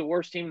may be the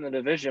worst team in the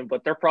division,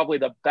 but they're probably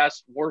the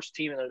worst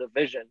team in the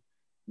division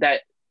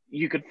that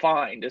you could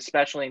find,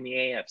 especially in the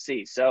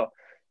AFC. So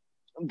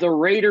the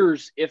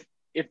Raiders, if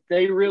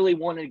they really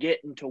want to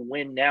get into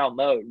win now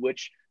mode,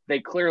 which they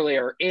clearly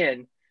are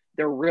in,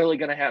 they're really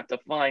going to have to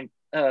find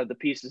the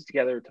pieces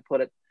together to put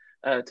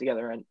it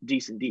together in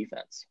decent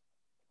defense.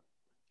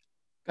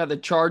 Got the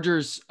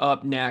Chargers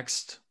up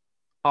next.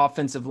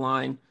 Offensive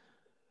line.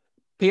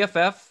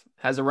 PFF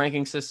has a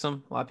ranking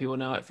system. A lot of people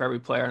know it for every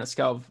player on a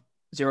scale of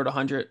 0 to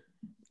 100.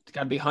 It's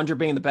got to be 100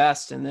 being the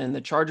best. And then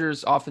the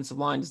Chargers offensive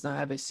line does not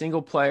have a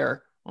single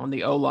player on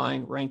the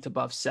O-line ranked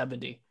above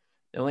 70.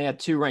 They only had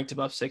 2 ranked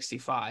above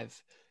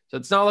 65. So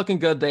it's not looking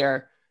good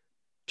there.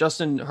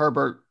 Justin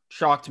Herbert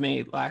shocked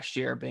me last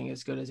year being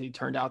as good as he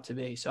turned out to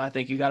be. So I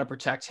think you got to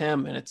protect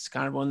him. And it's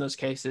kind of one of those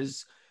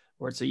cases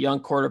where it's a young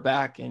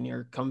quarterback and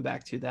you're coming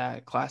back to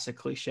that classic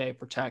cliche,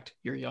 protect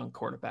your young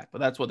quarterback. But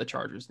that's what the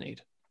Chargers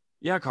need.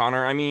 Yeah,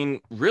 Connor. I mean,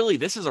 really,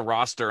 this is a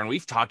roster, and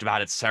we've talked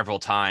about it several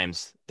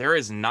times. There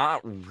is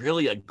not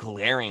really a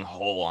glaring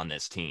hole on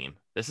this team.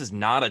 This is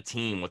not a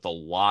team with a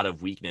lot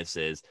of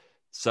weaknesses.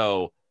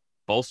 So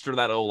bolster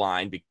that O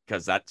line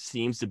because that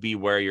seems to be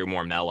where you're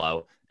more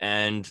mellow.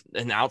 And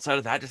outside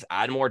of that, just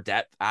add more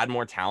depth, add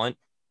more talent.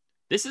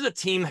 This is a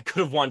team that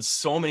could have won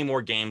so many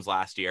more games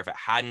last year if it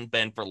hadn't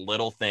been for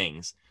little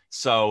things.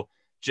 So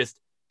just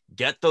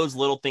get those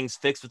little things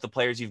fixed with the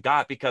players you've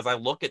got, because I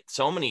look at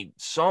so many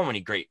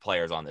great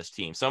players on this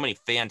team, so many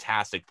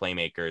fantastic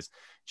playmakers.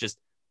 Just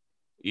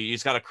you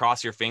just got to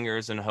cross your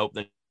fingers and hope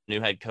the new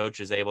head coach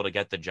is able to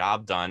get the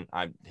job done.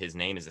 His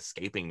name is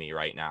escaping me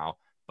right now,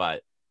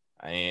 but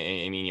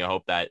I mean, you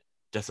hope that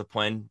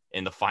discipline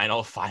in the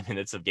final 5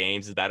 minutes of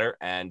games is better.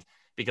 And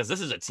because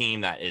this is a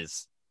team that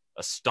is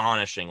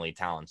astonishingly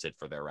talented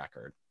for their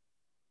record.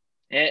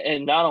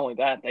 And not only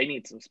that, they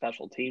need some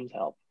special teams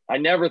help. I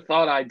never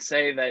thought I'd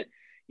say that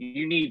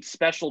you need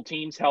special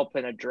teams help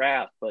in a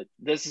draft, but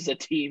this is a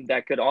team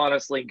that could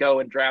honestly go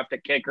and draft a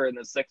kicker in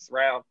the 6th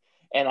round,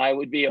 and I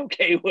would be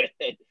okay with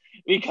it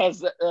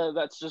because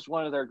that's just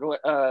one of their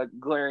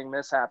glaring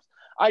mishaps.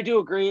 I do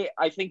agree.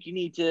 I think you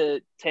need to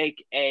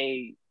take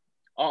a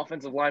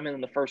offensive lineman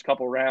in the first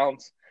couple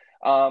rounds.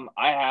 I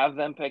have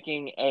them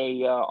picking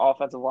a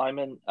offensive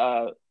lineman,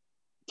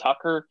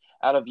 Tucker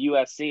out of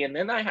USC, and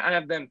then I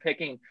have them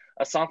picking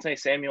Asante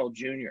Samuel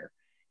Jr.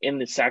 in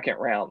the 2nd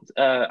round.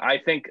 I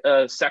think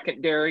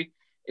secondary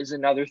is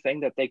another thing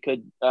that they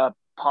could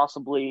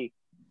possibly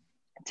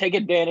take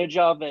advantage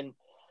of and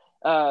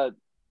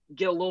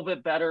get a little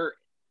bit better,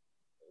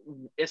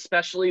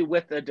 especially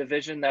with a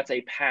division that's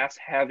a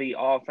pass-heavy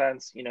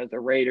offense. You know, the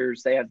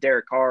Raiders, they have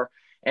Derek Carr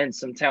and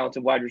some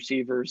talented wide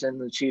receivers, and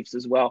the Chiefs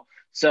as well.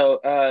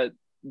 So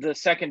the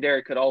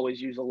secondary could always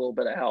use a little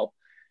bit of help.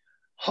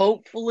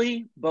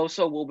 Hopefully,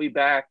 Bosa will be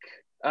back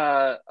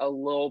a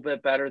little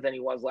bit better than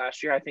he was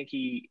last year. I think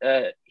he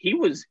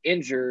was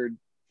injured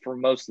for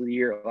most of the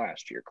year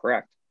last year,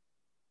 correct?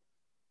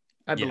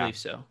 I believe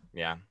so.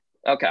 Yeah.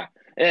 Okay.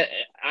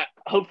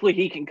 Hopefully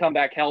he can come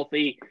back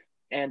healthy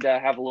and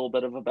have a little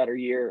bit of a better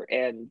year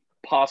and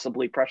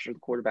possibly pressure the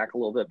quarterback a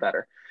little bit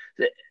better.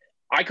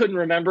 I couldn't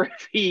remember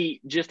if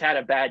he just had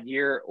a bad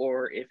year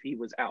or if he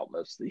was out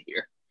most of the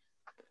year.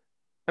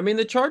 I mean,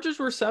 the Chargers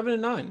were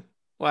 7-9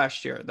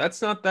 last year.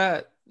 That's not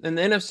that. In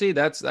the NFC,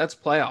 that's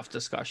playoff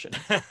discussion.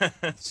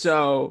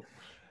 So,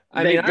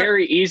 they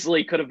very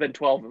easily could have been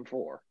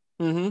 12-4.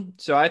 Mm-hmm.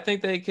 So I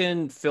think they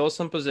can fill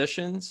some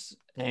positions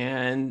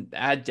and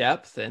add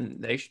depth,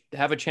 and they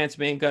have a chance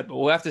of being good. But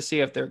we'll have to see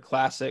if they're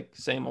classic,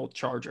 same old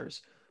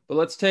Chargers. But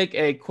let's take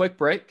a quick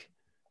break,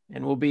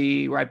 and we'll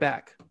be right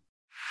back.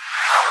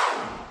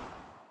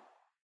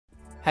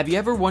 Have you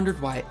ever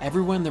wondered why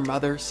everyone and their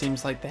mother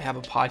seems like they have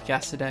a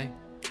podcast today?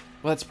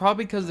 Well, it's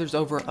probably because there's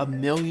over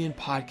 1 million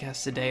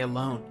podcasts a day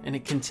alone, and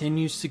it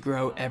continues to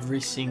grow every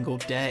single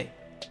day.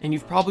 And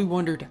you've probably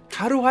wondered,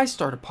 how do I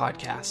start a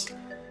podcast?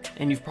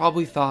 And you've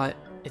probably thought,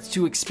 it's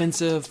too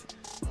expensive,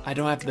 I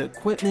don't have the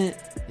equipment,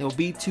 it'll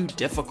be too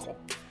difficult,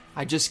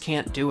 I just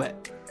can't do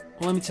it.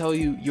 Well, let me tell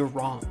you, you're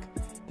wrong.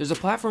 There's a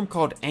platform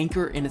called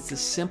Anchor, and it's the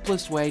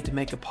simplest way to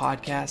make a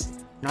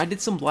podcast. And I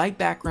did some light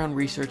background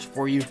research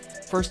for you.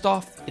 First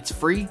off, it's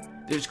free.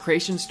 There's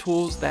creations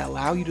tools that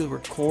allow you to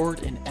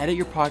record and edit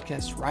your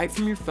podcast right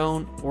from your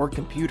phone or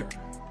computer.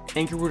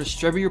 Anchor will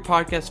distribute your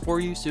podcast for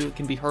you so it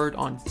can be heard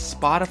on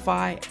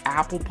Spotify,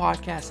 Apple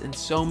Podcasts, and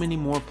so many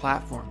more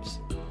platforms.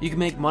 You can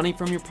make money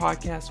from your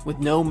podcast with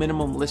no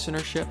minimum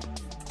listenership.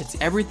 It's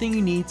everything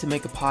you need to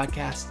make a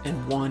podcast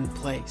in one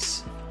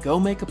place. Go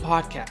make a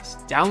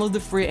podcast. Download the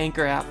free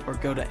Anchor app or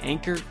go to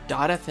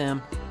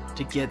anchor.fm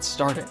to get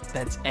started.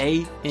 That's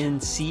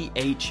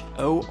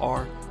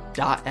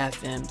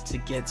ANCHOR.FM to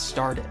get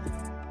started.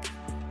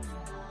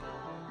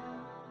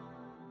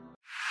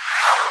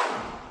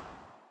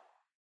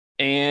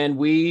 And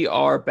we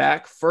are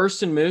back,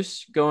 First and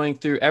Moose, going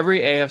through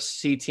every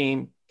AFC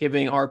team,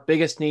 giving our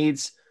biggest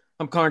needs.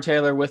 I'm Connor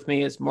Taylor. With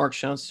me is Mark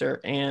Schoenster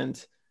and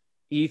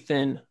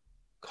Ethan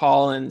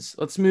Collins.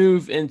 Let's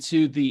move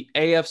into the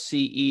AFC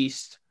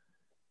East.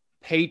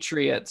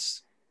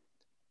 Patriots.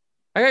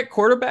 I got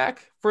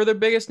quarterback for their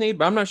biggest need,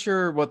 but I'm not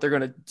sure what they're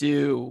going to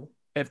do,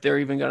 if they're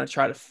even going to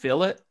try to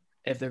fill it,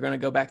 if they're going to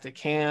go back to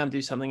Cam,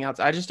 do something else.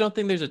 I just don't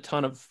think there's a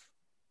ton of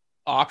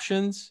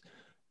options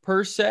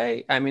per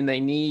se. I mean, they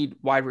need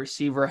wide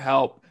receiver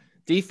help.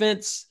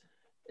 Defense,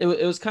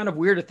 it was kind of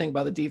weird to think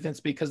about the defense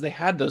because they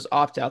had those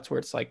opt-outs where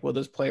it's like, will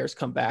those players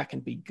come back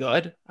and be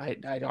good?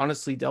 I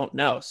honestly don't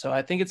know. So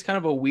I think it's kind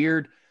of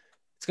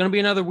it's going to be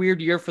another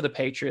weird year for the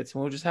Patriots,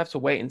 and we'll just have to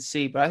wait and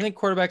see. But I think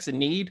quarterback's a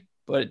need,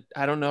 but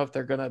I don't know if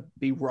they're going to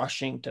be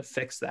rushing to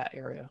fix that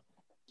area.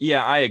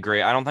 Yeah, I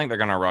agree. I don't think they're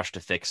going to rush to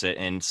fix it.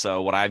 And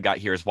so what I've got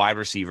here is wide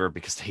receiver,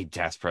 because they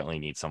desperately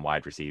need some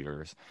wide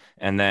receivers.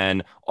 And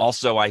then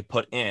also I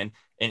put in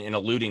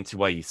alluding to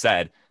what you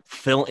said,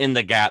 fill in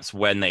the gaps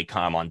when they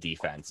come on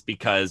defense,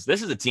 because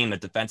this is a team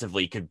that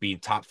defensively could be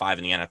top 5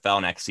 in the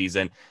NFL next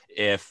season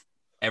if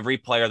every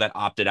player that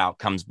opted out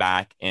comes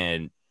back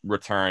and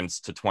returns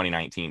to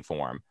 2019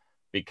 form.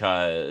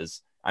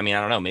 because I mean,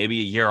 I don't know, maybe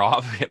a year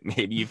off,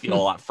 maybe you feel a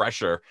lot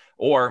fresher,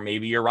 or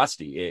maybe you're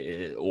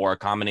rusty, or a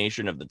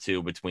combination of the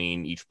two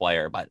between each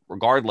player. But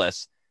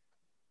regardless,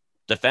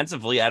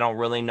 defensively, I don't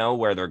really know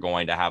where they're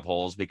going to have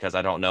holes because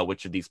I don't know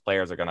which of these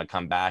players are going to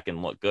come back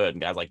and look good.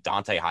 And guys like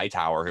Dante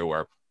Hightower, who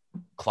are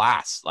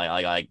class,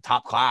 like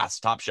top class,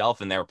 top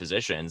shelf in their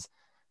positions.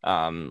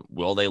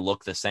 Will they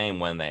look the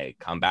same when they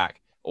come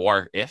back?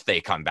 Or if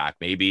they come back,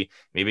 maybe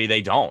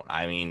they don't.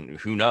 I mean,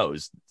 who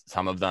knows?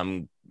 Some of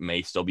them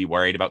may still be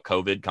worried about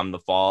COVID come the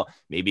fall.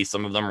 Maybe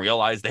some of them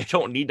realize they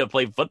don't need to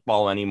play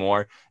football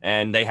anymore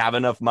and they have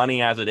enough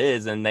money as it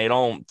is and they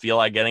don't feel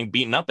like getting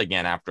beaten up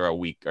again after a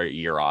week or a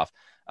year off.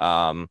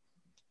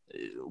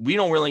 We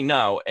don't really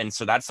know. And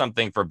so that's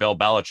something for Bill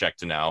Belichick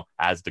to know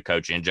as the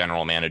coach and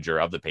general manager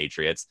of the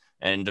Patriots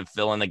and to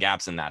fill in the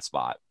gaps in that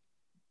spot.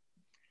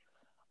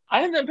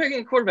 I have them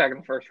picking a quarterback in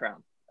the first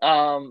round.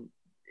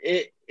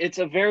 It's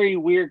a very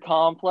weird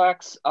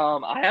complex.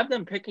 I have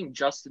them picking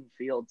Justin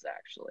Fields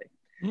actually,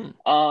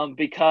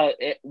 because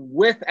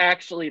with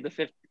actually the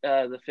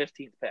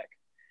 15th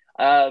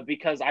pick,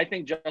 because I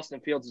think Justin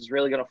Fields is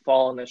really going to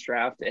fall in this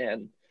draft,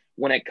 and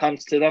when it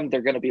comes to them,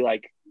 they're going to be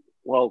like,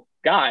 "Well,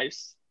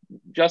 guys,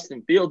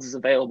 Justin Fields is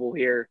available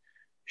here.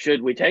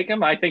 Should we take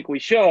him? I think we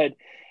should."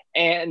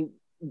 And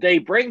they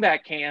bring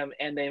back Cam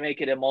and they make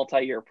it a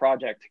multi-year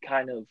project to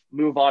kind of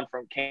move on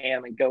from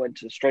Cam and go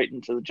straight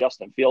into the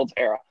Justin Fields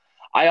era.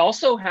 I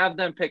also have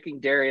them picking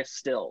Darius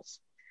Stills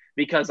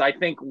because I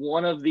think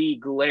one of the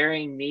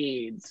glaring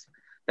needs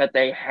that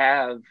they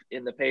have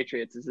in the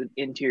Patriots is an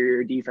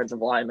interior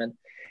defensive lineman.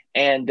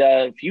 And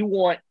if you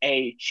want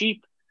a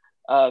cheap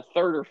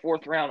third or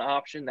fourth round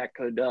option that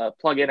could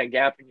plug in a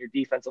gap in your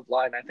defensive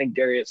line, I think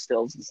Darius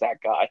Stills is that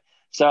guy.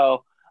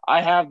 So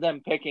I have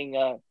them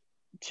picking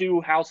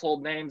two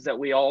household names that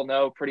we all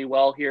know pretty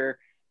well here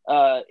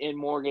in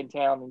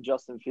Morgantown, and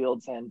Justin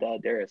Fields and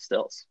Darius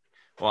Stills.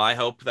 Well, I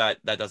hope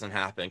that doesn't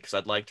happen because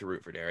I'd like to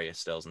root for Darius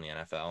Stills in the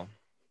NFL.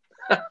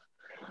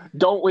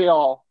 Don't we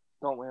all?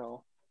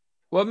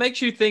 What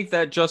makes you think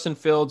that Justin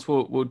Fields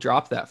will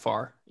drop that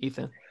far,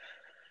 Ethan?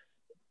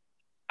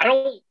 I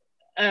don't.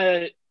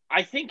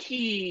 I think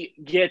he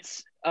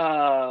gets.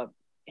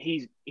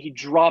 He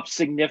drops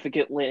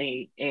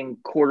significantly in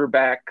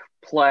quarterback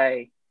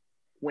play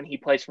when he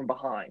plays from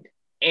behind.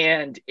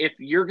 And if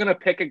you're going to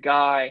pick a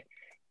guy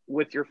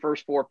with your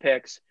first 4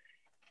 picks,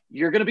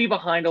 you're going to be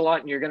behind a lot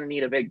and you're going to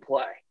need a big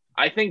play.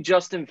 I think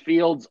Justin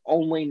Fields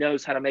only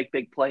knows how to make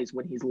big plays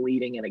when he's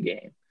leading in a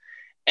game.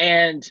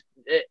 And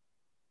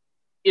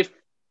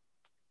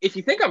if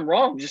you think I'm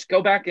wrong, just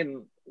go back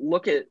and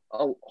look at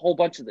a whole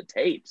bunch of the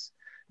tapes,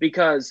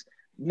 because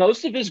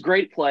most of his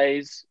great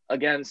plays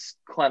against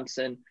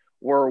Clemson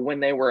were when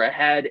they were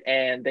ahead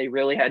and they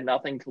really had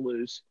nothing to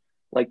lose.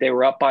 Like they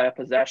were up by a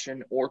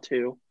possession or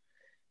two.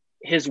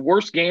 His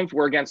worst games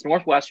were against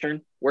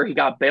Northwestern, where he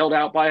got bailed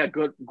out by a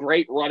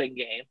great running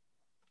game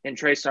in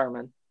Trey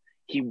Sermon.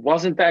 He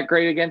wasn't that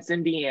great against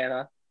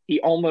Indiana.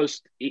 He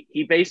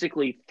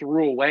basically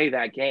threw away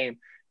that game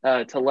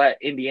to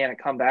let Indiana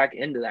come back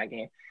into that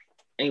game.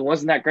 And he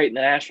wasn't that great in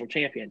the national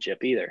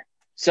championship either.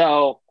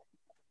 So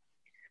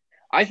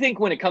I think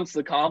when it comes to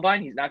the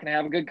combine, he's not going to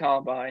have a good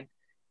combine,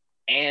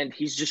 and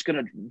he's just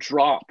going to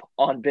drop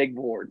on big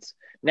boards.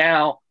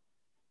 Now,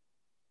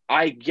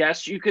 I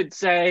guess you could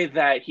say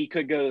that he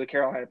could go to the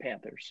Carolina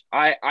Panthers.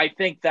 I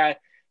think that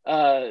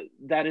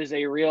that is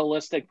a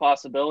realistic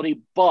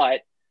possibility, but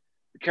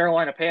the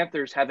Carolina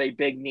Panthers have a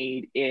big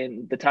need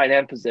in the tight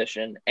end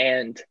position,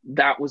 and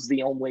that was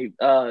the only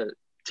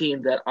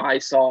team that I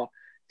saw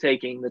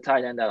taking the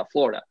tight end out of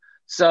Florida.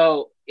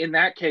 So in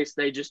that case,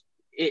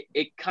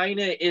 it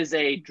kind of is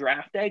a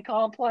draft day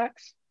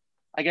complex,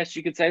 I guess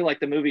you could say, like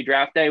the movie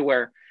Draft Day,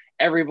 where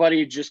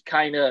everybody just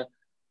kind of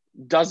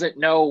doesn't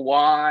know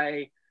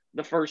why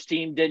the first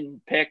team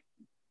didn't pick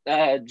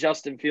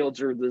Justin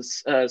Fields or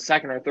the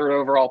second or third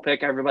overall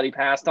pick. Everybody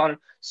passed on him,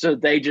 so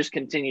they just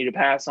continue to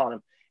pass on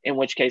him, in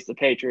which case the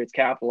Patriots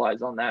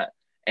capitalize on that,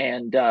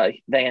 and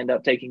they end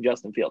up taking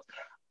Justin Fields.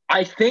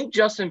 I think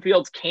Justin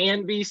Fields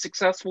can be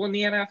successful in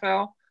the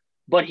NFL,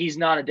 but he's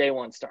not a day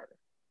one starter.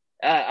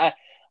 I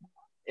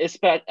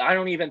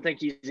don't even think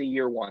he's a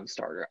year one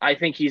starter. I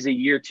think he's a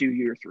year 2,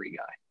 year 3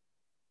 guy.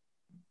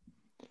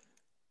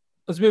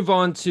 Let's move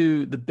on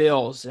to the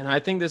Bills. And I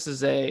think this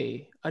is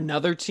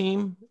another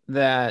team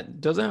that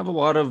doesn't have a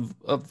lot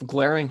of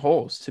glaring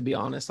holes, to be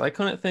honest. I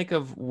couldn't think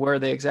of where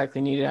they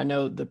exactly needed. I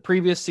know the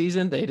previous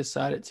season they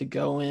decided to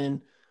go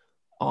in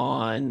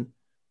on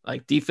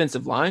like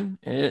defensive line,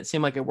 and it didn't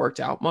seem like it worked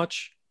out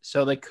much.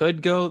 So they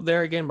could go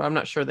there again, but I'm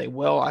not sure they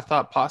will. I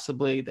thought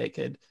possibly they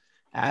could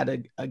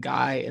add a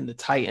guy in the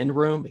tight end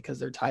room because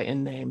their tight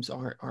end names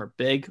aren't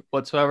big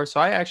whatsoever. So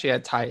I actually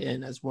had tight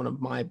end as one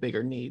of my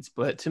bigger needs.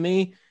 But to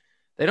me,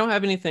 they don't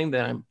have anything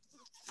that I'm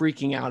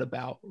freaking out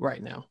about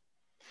right now.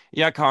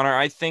 Yeah, Connor,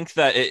 I think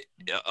that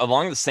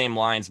along the same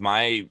lines,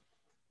 my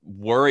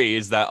worry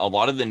is that a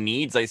lot of the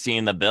needs I see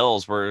in the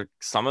Bills were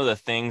some of the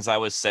things I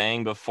was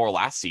saying before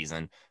last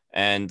season.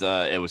 And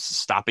it was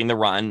stopping the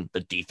run, the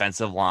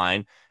defensive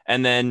line.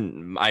 And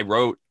then I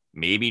wrote,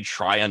 maybe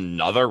try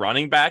another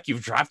running back.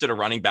 You've drafted a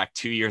running back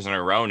 2 years in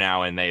a row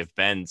now, and they've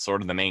been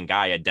sort of the main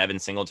guy. At Devin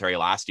Singletary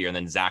last year, and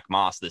then Zach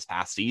Moss this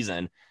past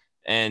season.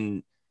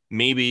 And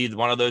maybe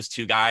one of those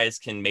two guys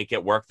can make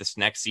it work this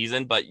next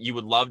season, but you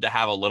would love to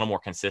have a little more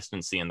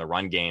consistency in the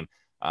run game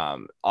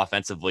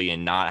offensively,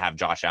 and not have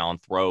Josh Allen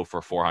throw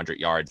for 400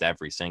 yards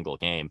every single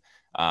game.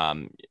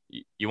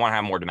 You want to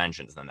have more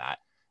dimensions than that.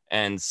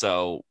 And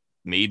so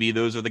maybe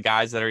those are the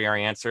guys that are your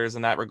answers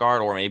in that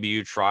regard, or maybe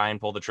you try and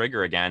pull the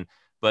trigger again.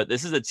 But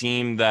this is a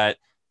team that,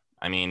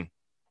 I mean,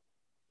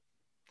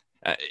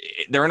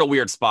 they're in a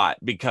weird spot,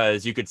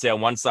 because you could say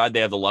on one side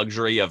they have the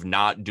luxury of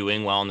not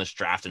doing well in this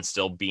draft and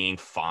still being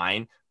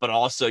fine, but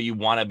also you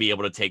want to be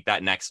able to take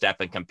that next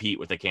step and compete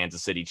with the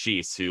Kansas City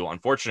Chiefs, who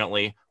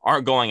unfortunately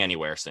aren't going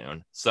anywhere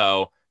soon.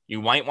 So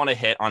you might want to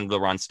hit on the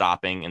run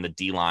stopping and the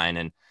D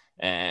line,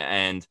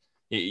 and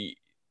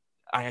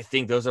I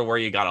think those are where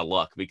you got to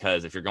look,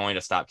 because if you're going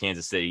to stop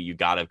Kansas City, you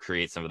got to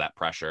create some of that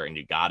pressure, and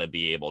you got to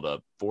be able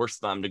to force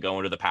them to go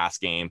into the pass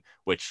game,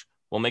 which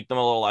will make them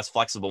a little less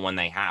flexible when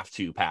they have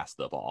to pass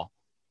the ball.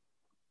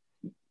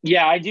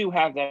 Yeah, I do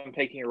have them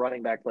picking a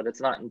running back, but it's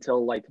not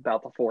until like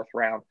about the 4th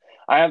round.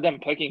 I have them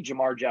picking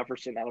Jamar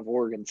Jefferson out of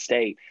Oregon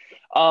State.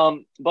 But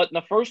in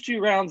the first 2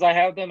 rounds, I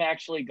have them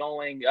actually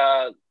going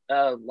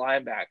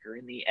linebacker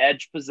in the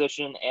edge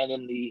position and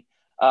in the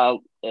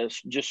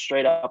just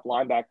straight up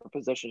linebacker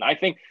position.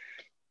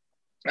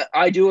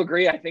 I do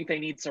agree. I think they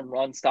need some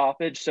run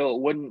stoppage, so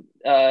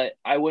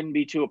I wouldn't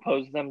be too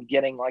opposed to them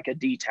getting like a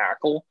D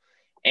tackle.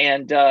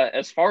 And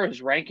as far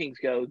as rankings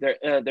go,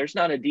 there's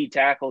not a D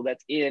tackle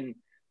that's in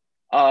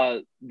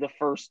the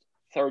first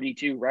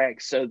 32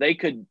 ranks, so they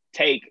could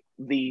take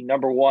the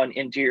number 1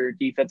 interior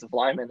defensive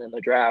lineman in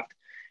the draft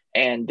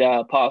and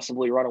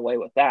possibly run away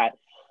with that.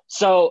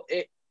 So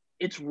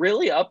it's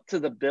really up to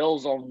the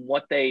Bills on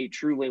what they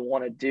truly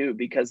want to do,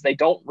 because they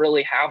don't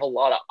really have a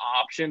lot of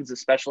options,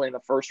 especially in the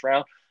first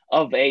round,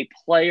 of a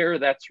player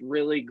that's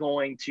really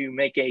going to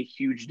make a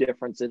huge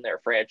difference in their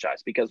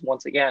franchise. Because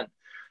once again,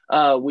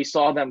 we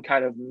saw them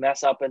kind of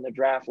mess up in the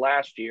draft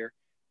last year,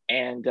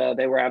 and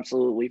they were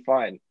absolutely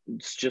fine.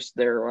 It's just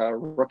their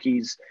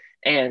rookies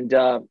and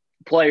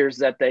players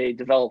that they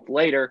developed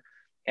later,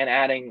 and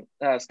adding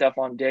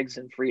Stephon Diggs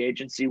in free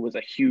agency was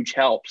a huge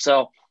help.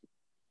 So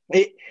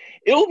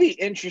it'll be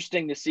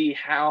interesting to see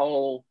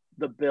how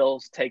the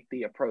Bills take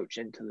the approach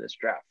into this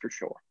draft for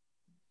sure.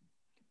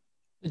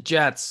 The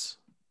Jets,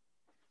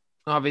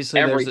 obviously,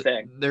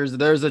 everything.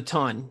 There's a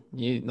ton.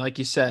 Like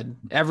you said,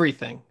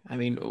 everything. I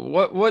mean,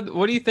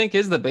 what do you think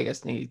is the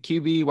biggest need?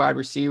 QB, wide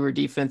receiver,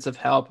 defensive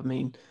help. I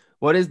mean,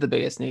 what is the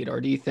biggest need,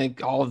 or do you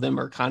think all of them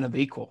are kind of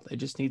equal? They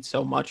just need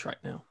so much right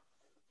now.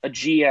 A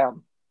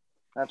GM,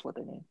 that's what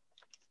they need.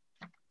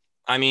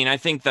 I mean, I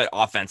think that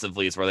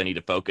offensively is where they need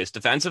to focus.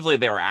 Defensively,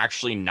 they are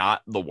actually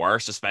not the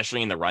worst,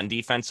 especially in the run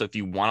defense. So if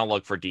you want to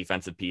look for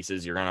defensive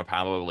pieces, you're going to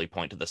probably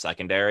point to the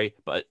secondary.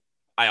 But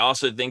I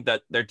also think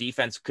that their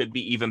defense could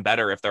be even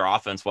better if their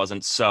offense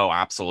wasn't so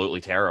absolutely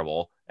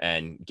terrible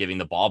and giving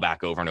the ball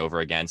back over and over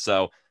again.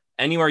 So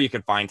anywhere you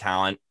could find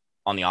talent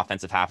on the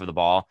offensive half of the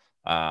ball,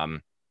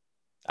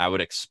 I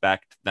would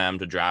expect them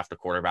to draft a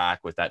quarterback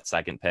with that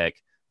second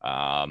pick.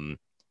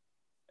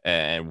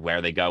 And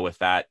where they go with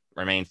that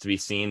remains to be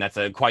seen. That's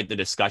quite the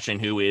discussion.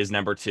 Who is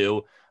number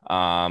 2?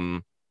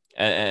 And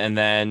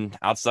then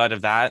outside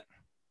of that,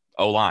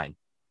 O-line.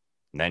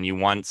 Then you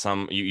want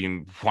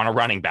you want a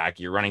running back.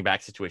 Your running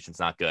back situation's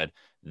not good.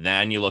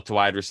 Then you look to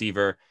wide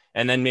receiver,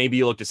 and then maybe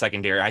you look to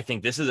secondary. I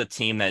think this is a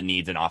team that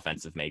needs an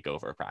offensive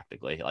makeover,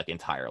 practically, like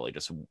entirely.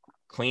 Just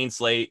clean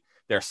slate.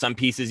 There are some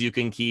pieces you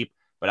can keep,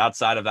 but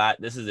outside of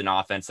that, this is an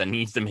offense that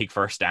needs to make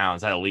first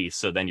downs at least,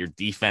 so then your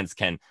defense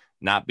can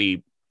not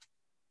be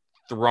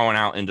thrown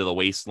out into the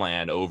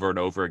wasteland over and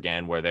over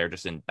again, where they're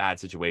just in bad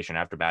situation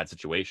after bad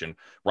situation.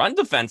 Run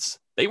defense,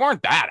 they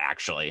weren't bad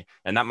actually,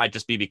 and that might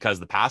just be because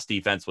the pass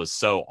defense was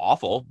so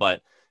awful,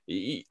 but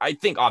I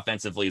think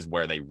offensively is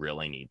where they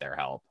really need their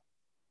help.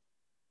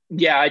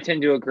 Yeah, I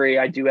tend to agree.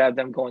 I do have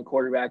them going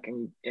quarterback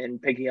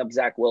and picking up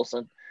Zach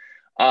Wilson.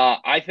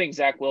 I think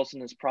Zach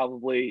Wilson is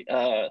probably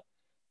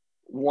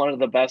one of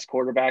the best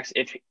quarterbacks.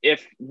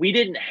 If we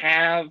didn't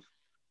have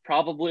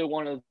probably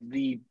one of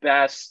the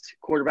best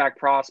quarterback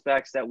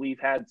prospects that we've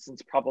had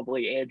since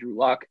probably Andrew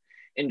Luck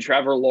and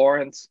Trevor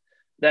Lawrence,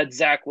 that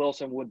Zach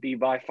Wilson would be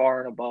by far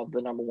and above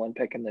the number 1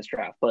 pick in this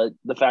draft. But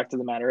the fact of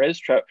the matter is,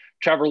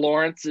 Trevor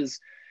Lawrence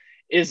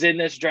is in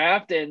this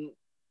draft, and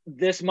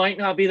this might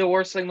not be the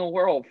worst thing in the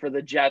world for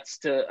the Jets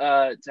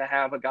to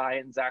have a guy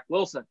in Zach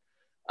Wilson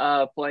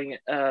playing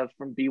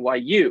from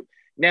BYU.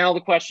 Now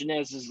the question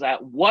is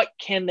that what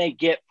can they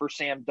get for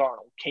Sam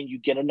Darnold? Can you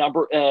get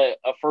a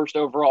first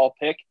overall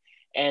pick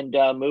and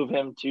move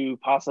him to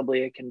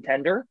possibly a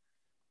contender,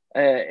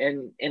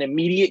 an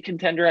immediate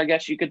contender, I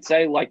guess you could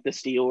say, like the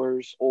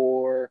Steelers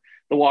or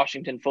the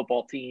Washington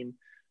football team,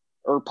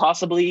 or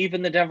possibly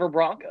even the Denver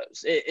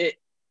Broncos?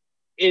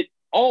 It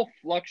all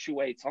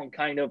fluctuates on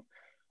kind of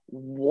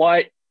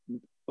what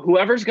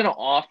whoever's going to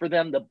offer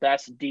them the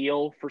best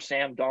deal for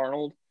Sam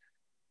Darnold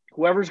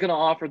whoever's going to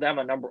offer them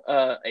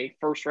a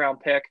first round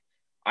pick,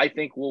 I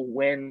think will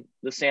win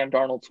the Sam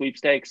Darnold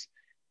sweepstakes,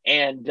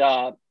 and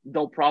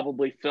they'll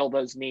probably fill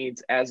those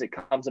needs as it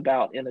comes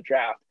about in the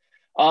draft.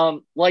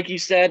 Like you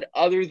said,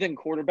 other than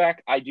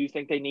quarterback, I do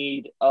think they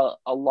need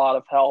a lot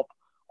of help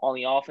on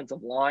the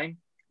offensive line.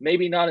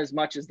 Maybe not as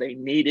much as they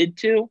needed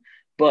to,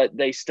 but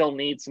they still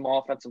need some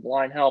offensive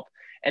line help.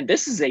 And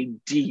this is a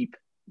deep,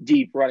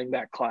 deep running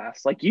back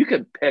class. Like, you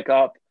could pick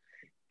up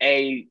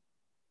a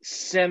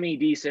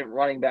semi-decent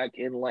running back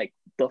in like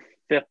the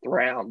 5th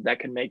round that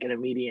can make an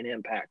immediate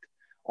impact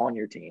on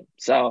your team.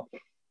 So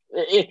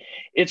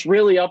it's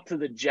really up to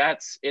the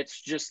Jets. It's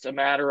just a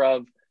matter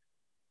of,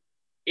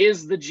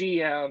 is the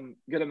GM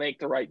going to make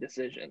the right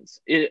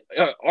decisions?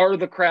 Are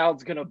the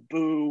crowds going to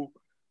boo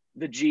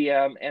the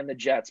GM and the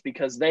Jets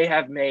because they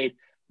have made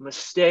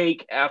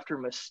mistake after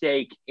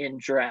mistake in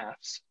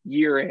drafts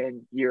year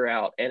in, year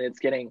out, and it's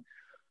getting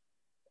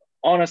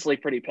honestly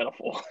pretty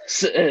pitiful,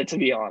 to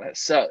be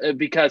honest. So,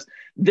 because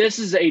this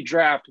is a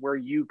draft where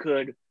you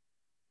could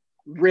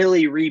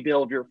really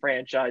rebuild your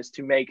franchise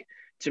to make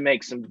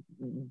some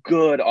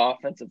good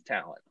offensive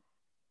talent.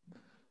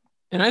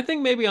 And I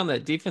think maybe on the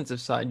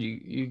defensive side,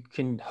 you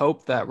can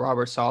hope that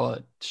Robert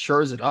Saleh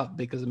shores it up,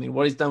 because, I mean,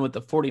 what he's done with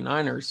the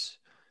 49ers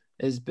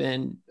has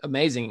been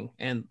amazing.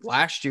 And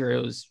last year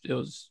it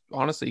was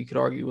honestly, you could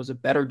argue, it was a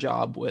better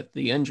job with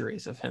the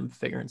injuries of him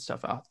figuring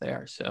stuff out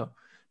there. So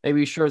maybe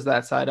he shores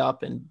that side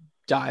up and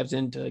dives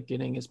into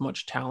getting as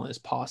much talent as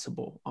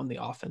possible on the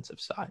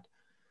offensive side.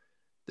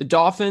 The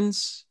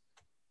Dolphins,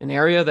 an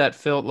area that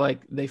feel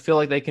like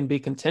they can be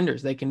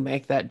contenders. They can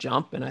make that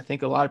jump. And I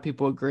think a lot of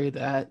people agree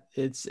that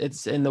it's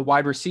in the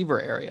wide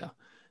receiver area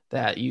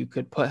that you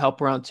could put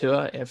help around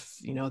Tua if,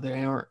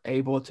 they aren't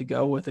able to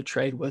go with a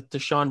trade with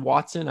Deshaun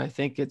Watson. I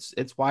think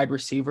it's wide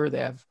receiver. They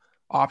have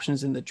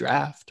options in the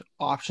draft,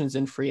 options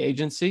in free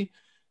agency.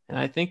 And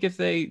I think if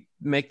they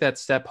make that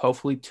step,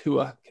 hopefully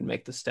Tua can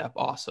make the step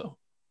also.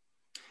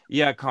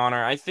 Yeah,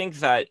 Connor, I think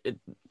that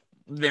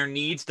their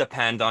needs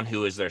depend on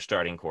who is their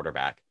starting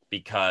quarterback,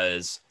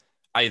 because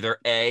either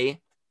A,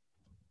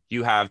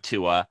 you have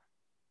Tua.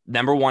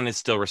 Number one is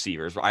still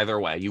receivers. Either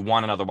way, you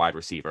want another wide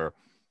receiver.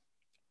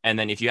 And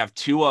then if you have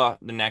Tua,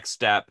 the next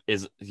step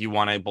is you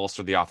want to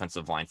bolster the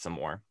offensive line some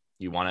more.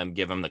 You want to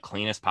give them the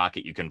cleanest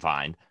pocket you can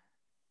find.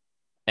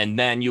 And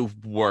then you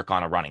work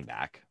on a running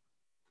back.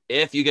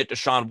 If you get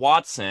Deshaun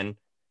Watson,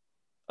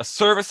 a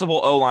serviceable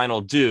O-line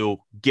will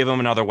do. Give him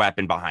another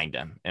weapon behind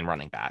him and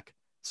running back.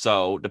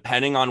 So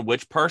depending on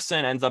which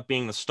person ends up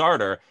being the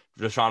starter,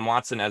 Deshaun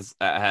Watson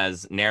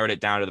has narrowed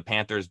it down to the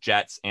Panthers,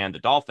 Jets, and the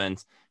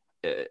Dolphins.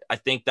 I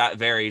think that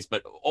varies,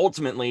 but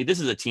ultimately this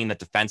is a team that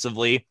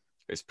defensively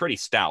is pretty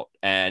stout,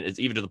 and it's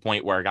even to the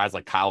point where guys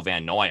like Kyle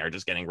Van Noy are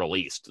just getting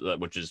released,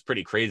 which is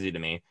pretty crazy to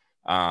me.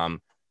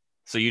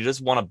 So you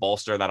just want to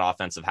bolster that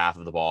offensive half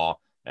of the ball,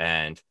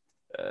 and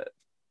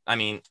I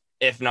mean,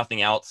 if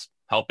nothing else,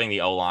 helping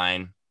the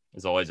O-line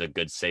is always a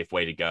good, safe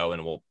way to go,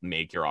 and will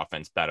make your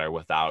offense better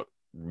without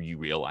you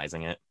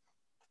realizing it.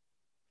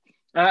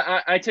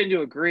 I tend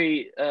to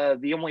agree.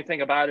 The only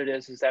thing about it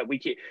is that we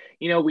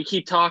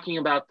keep talking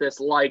about this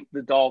like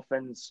the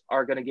Dolphins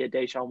are going to get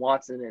Deshaun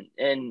Watson,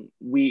 and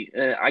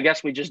I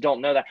guess we just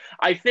don't know that.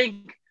 I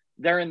think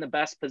they're in the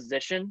best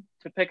position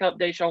to pick up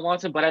Deshaun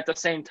Watson, but at the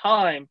same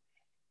time,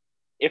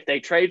 if they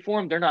trade for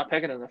him, they're not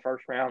picking in the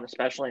first round,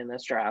 especially in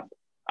this draft.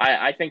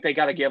 I think they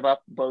got to give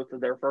up both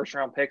of their first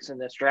round picks in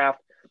this draft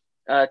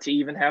to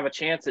even have a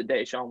chance at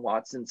Deshaun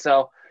Watson.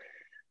 So,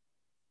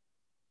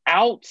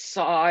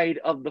 outside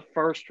of the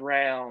first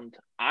round,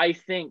 I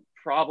think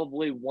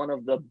probably one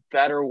of the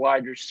better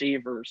wide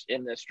receivers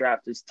in this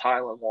draft is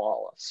Tylan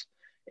Wallace.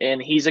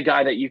 And he's a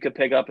guy that you could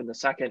pick up in the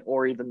 2nd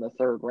or even the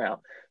 3rd round.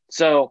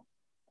 So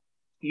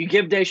you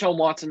give Deshaun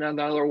Watson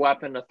another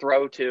weapon to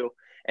throw to,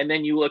 and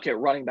then you look at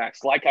running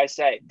backs. Like I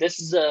say,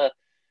 this is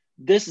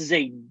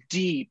a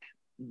deep,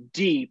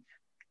 deep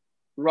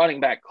running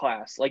back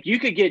class. Like, you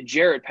could get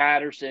Jared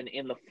Patterson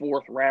in the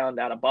 4th round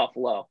out of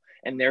Buffalo,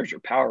 and there's your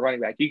power running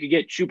back. You could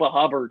get Chuba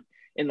Hubbard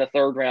in the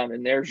 3rd round,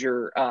 and there's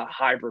your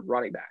hybrid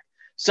running back.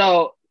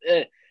 So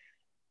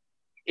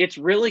it's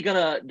really going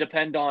to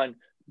depend on,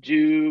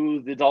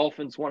 do the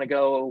Dolphins want to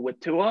go with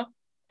Tua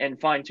and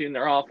fine-tune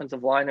their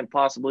offensive line and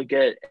possibly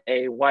get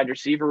a wide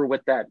receiver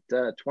with that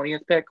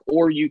 20th pick,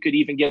 or you could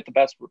even get the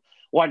best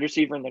wide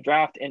receiver in the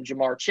draft in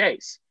Ja'Marr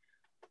Chase.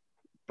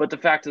 But the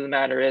fact of the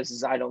matter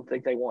is I don't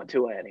think they want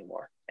Tua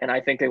anymore. And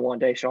I think they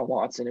want Deshaun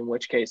Watson, in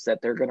which case that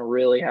they're going to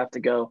really have to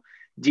go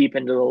deep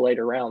into the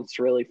later rounds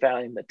to really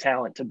find the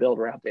talent to build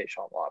around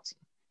Deshaun Watson.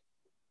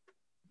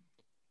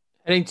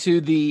 Heading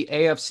to the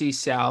AFC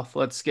South,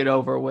 let's get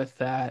over with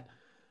that.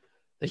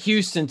 The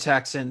Houston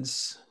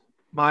Texans,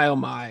 my oh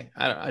my,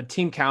 a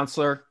team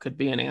counselor could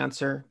be an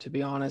answer, to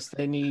be honest.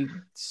 They need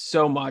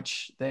so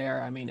much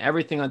there. I mean,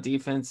 everything on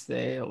defense.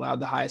 They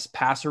allowed the highest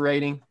passer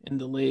rating in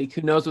the league.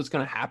 Who knows what's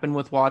going to happen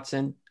with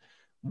Watson?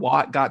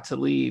 Watt got to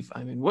leave.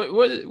 I mean, what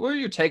are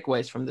your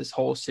takeaways from this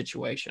whole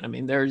situation? I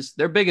mean,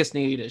 their biggest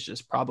need is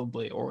just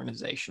probably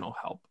organizational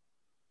help.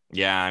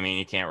 Yeah, I mean,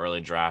 you can't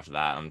really draft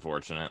that,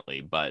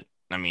 unfortunately. But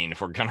I mean,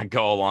 if we're gonna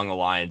go along the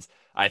lines,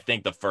 I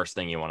think the first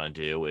thing you want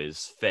to do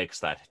is fix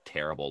that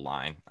terrible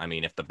line. I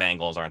mean, if the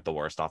Bengals aren't the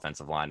worst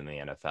offensive line in the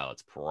NFL,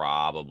 it's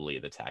probably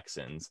the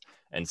Texans.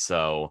 And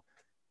so,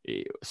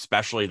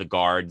 especially the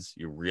guards,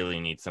 you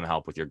really need some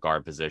help with your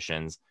guard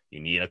positions.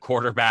 You need a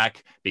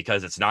quarterback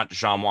because it's not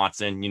Deshaun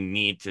Watson. You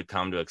need to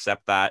come to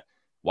accept that.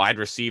 Wide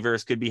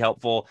receivers could be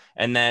helpful.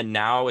 And then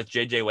now with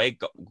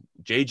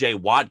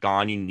JJ Watt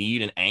gone, you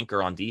need an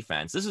anchor on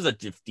defense. This is a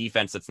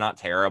defense that's not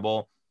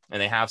terrible,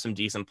 and they have some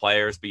decent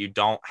players, but you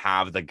don't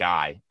have the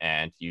guy,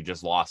 and you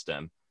just lost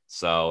him.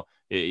 So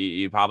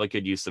you probably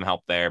could use some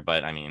help there.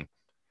 But I mean,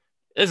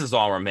 this is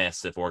all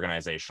remiss if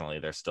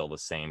organizationally they're still the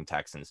same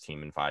Texans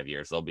team in 5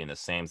 years. They'll be in the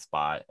same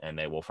spot, and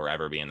they will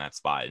forever be in that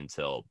spot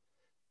until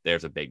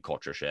there's a big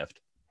culture shift.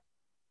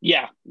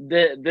 Yeah,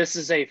 this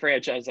is a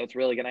franchise that's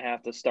really going to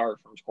have to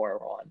start from square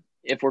one,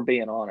 if we're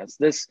being honest.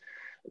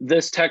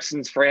 This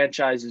Texans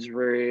franchise is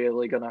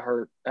really going to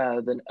hurt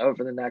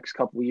over the next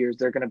couple of years.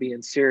 They're going to be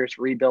in serious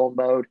rebuild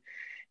mode,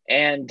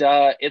 and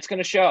it's going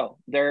to show.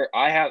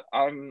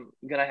 I'm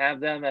going to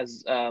have them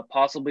as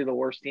possibly the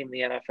worst team in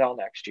the NFL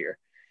next year,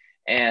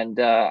 and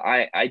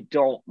I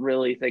don't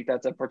really think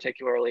that's a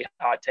particularly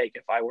hot take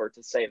if I were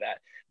to say that,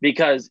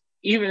 because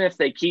even if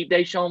they keep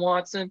Deshaun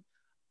Watson,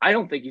 I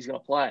don't think he's going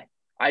to play.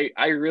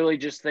 I really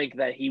just think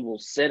that he will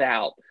sit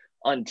out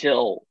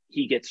until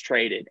he gets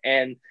traded.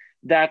 And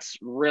that's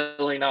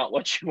really not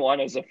what you want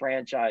as a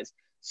franchise.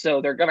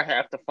 So they're going to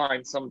have to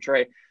find some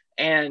trade.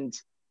 And,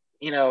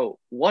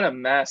 what a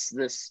mess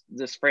this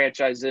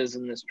franchise is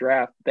in this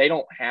draft. They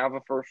don't have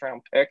a first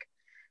round pick.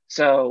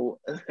 So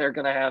they're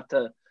going to have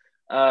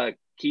to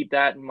keep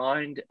that in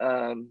mind.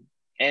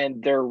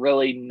 And they're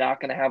really not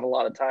going to have a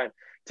lot of time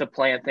to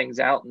plan things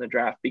out in the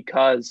draft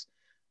because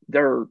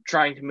they're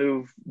trying to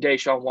move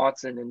Deshaun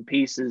Watson in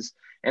pieces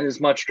and as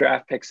much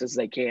draft picks as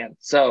they can.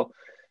 So,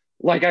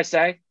 like I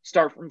say,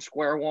 start from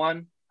square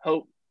one.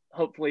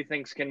 Hopefully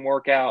things can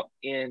work out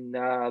in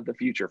the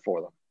future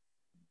for them.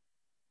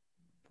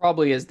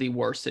 Probably is the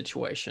worst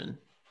situation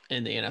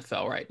in the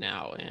NFL right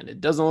now, and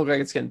it doesn't look like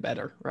it's getting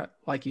better, right?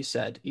 Like you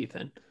said,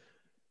 Ethan.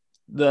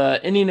 The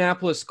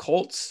Indianapolis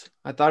Colts,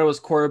 I thought it was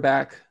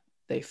quarterback.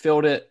 They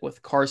filled it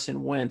with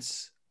Carson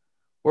Wentz.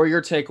 What are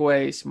your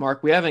takeaways,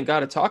 Mark? We haven't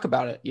got to talk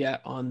about it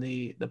yet on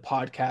the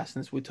podcast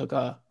since we took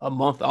a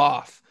month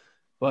off.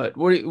 But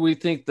what do you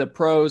think the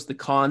pros, the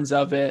cons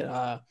of it?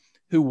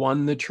 Who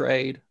won the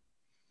trade?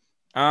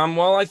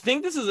 Well, I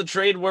think this is a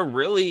trade where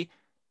really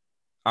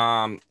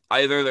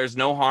either there's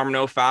no harm,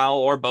 no foul,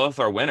 or both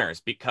are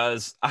winners,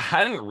 because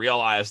I didn't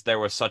realize there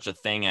was such a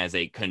thing as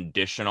a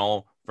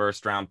conditional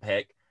first round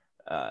pick,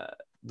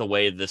 the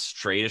way this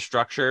trade is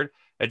structured.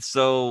 And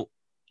so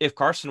if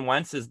Carson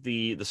Wentz is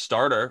the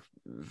starter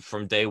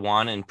from day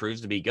one and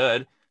proves to be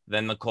good,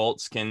 then the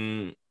Colts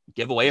can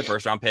give away a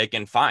first round pick,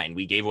 and fine,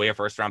 we gave away a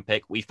first round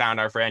pick. We found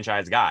our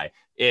franchise guy.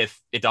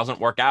 If it doesn't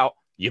work out,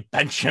 you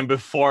bench him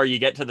before you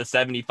get to the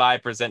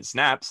 75%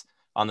 snaps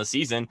on the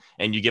season,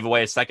 and you give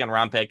away a second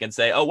round pick and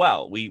say, oh,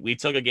 well, we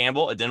took a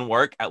gamble. It didn't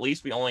work. At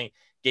least we only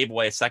gave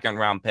away a second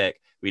round pick.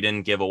 We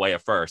didn't give away a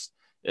first.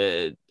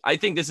 I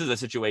think this is a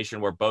situation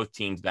where both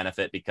teams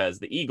benefit because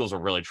the Eagles are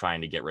really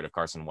trying to get rid of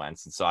Carson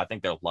Wentz. And so I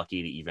think they're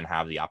lucky to even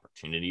have the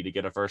opportunity to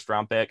get a first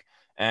round pick.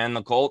 And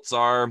the Colts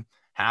are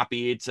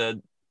happy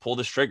to pull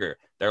this trigger.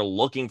 They're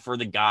looking for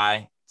the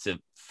guy to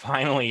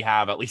finally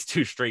have at least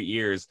 2 straight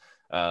years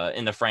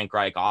in the Frank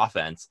Reich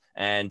offense.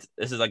 And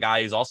this is a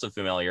guy who's also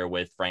familiar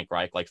with Frank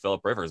Reich like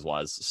Philip Rivers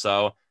was.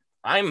 So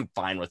I'm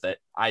fine with it.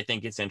 I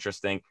think it's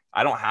interesting.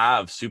 I don't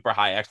have super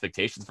high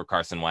expectations for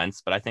Carson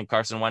Wentz, but I think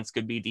Carson Wentz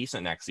could be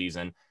decent next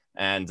season.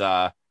 And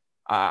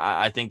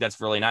I think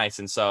that's really nice.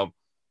 And so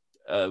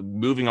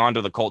moving on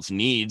to the Colts'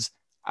 needs,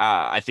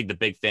 I think the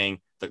big thing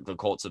that the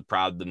Colts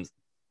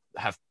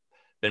have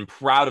been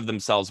proud of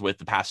themselves with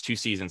the past 2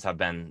 seasons have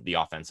been the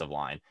offensive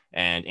line.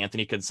 And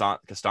Anthony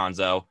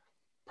Costanzo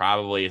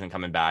probably isn't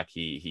coming back.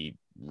 He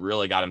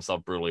really got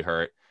himself brutally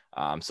hurt.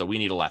 So we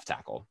need a left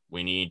tackle.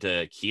 We need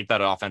to keep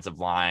that offensive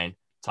line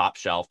top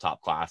shelf,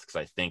 top class, because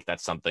I think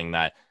that's something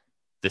that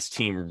this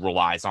team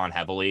relies on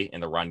heavily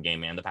in the run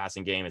game and the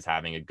passing game, is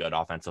having a good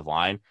offensive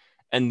line.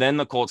 And then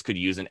the Colts could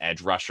use an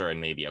edge rusher and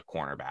maybe a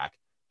cornerback.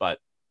 But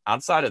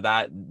outside of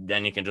that,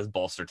 then you can just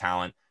bolster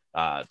talent,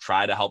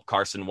 try to help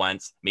Carson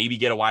Wentz, maybe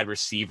get a wide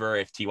receiver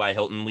if T.Y.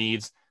 Hilton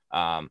leaves.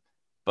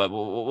 But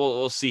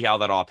we'll see how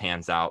that all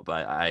pans out.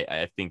 But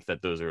I think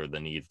that those are the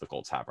needs the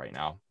Colts have right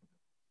now.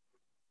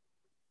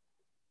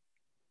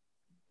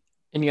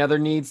 Any other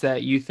needs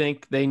that you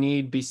think they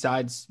need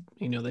besides,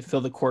 they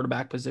fill the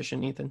quarterback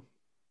position, Ethan?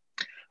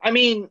 I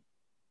mean,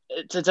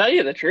 to tell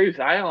you the truth,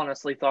 I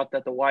honestly thought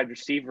that the wide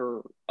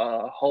receiver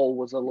hole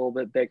was a little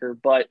bit bigger,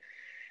 but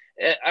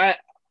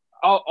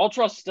I'll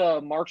trust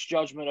Mark's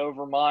judgment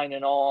over mine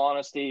in all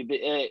honesty.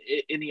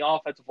 In the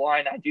offensive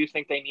line, I do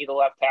think they need a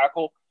left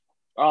tackle.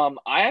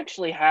 I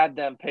actually had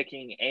them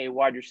picking a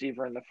wide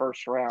receiver in the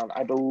first round.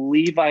 I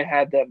believe I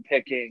had them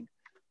picking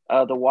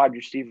the wide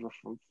receiver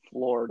from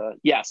Florida.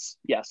 Yes,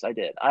 I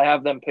did. I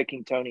have them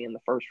picking Toney in the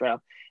first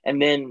round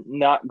and then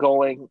not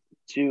going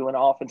to an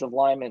offensive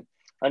lineman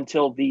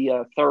until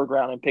the third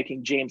round and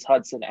picking James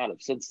Hudson out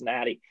of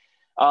Cincinnati.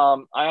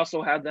 I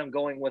also had them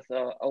going with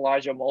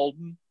Elijah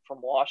Molden from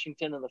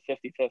Washington in the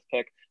 55th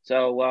pick.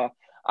 So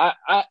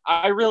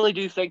I really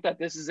do think that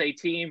this is a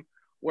team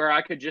where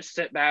I could just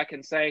sit back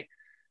and say,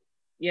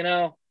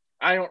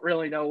 I don't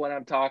really know what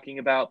I'm talking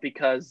about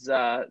because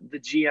the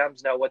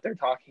GMs know what they're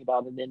talking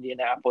about in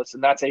Indianapolis,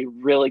 and that's a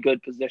really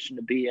good position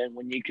to be in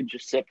when you can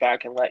just sit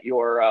back and let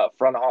your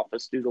front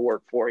office do the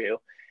work for you,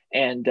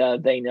 and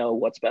they know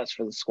what's best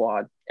for the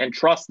squad, and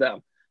trust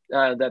them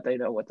that they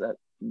know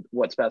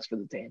what's best for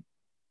the team.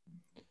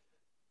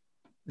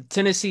 The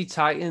Tennessee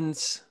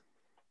Titans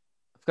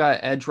have got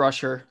edge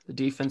rusher. The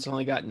defense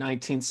only got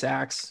 19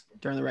 sacks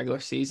during the regular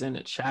season.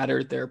 It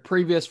shattered their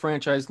previous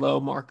franchise low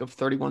mark of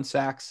 31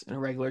 sacks in a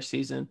regular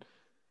season.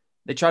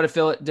 They tried to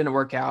fill it, didn't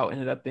work out,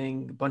 ended up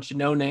being a bunch of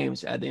no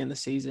names at the end of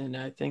the season.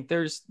 I think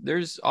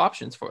there's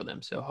options for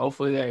them. So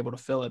hopefully they're able to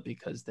fill it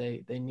because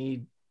they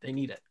need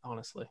it,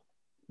 honestly.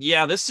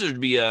 Yeah, this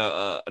should be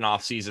an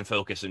off-season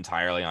focus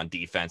entirely on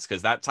defense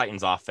because that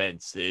Titans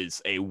offense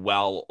is a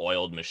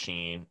well-oiled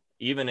machine.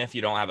 Even if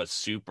you don't have a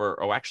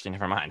actually,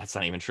 never mind. That's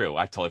not even true.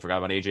 I totally forgot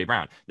about A.J.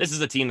 Brown. This is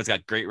a team that's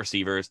got great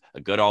receivers,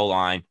 a good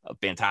O-line, a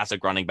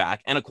fantastic running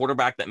back, and a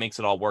quarterback that makes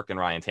it all work in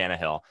Ryan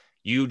Tannehill.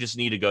 You just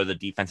need to go to the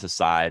defensive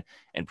side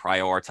and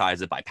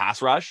prioritize it by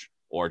pass rush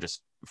or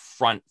just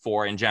front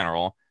four in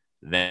general.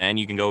 Then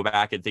you can go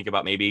back and think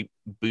about maybe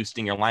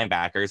boosting your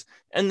linebackers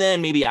and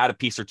then maybe add a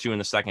piece or two in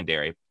the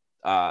secondary.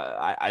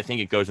 I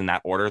think it goes in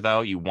that order,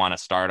 though. You want to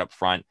start up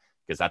front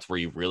because that's where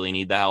you really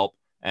need the help.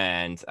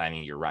 And,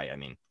 you're right.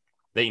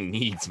 They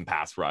need some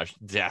pass rush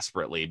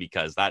desperately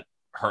because that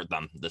hurt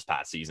them this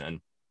past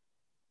season.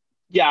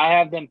 Yeah, I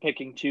have them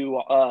picking two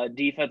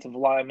defensive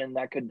linemen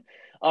that could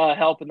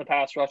help in the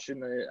pass rush in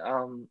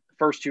the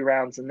first two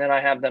rounds. And then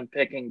I have them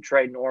picking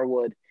Trey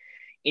Norwood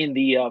in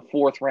the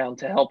fourth round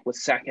to help with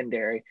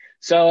secondary.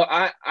 So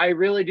I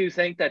really do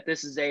think that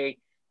this is a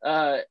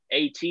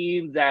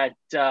team that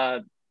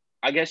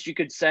I guess you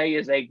could say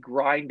is a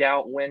grind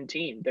out win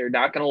team. It's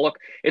not going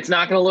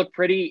to look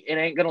pretty. It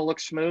ain't going to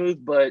look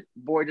smooth, but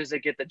boy, does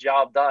it get the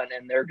job done.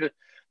 And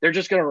they're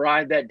just going to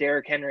ride that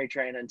Derrick Henry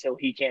train until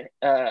he can't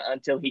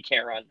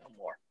run no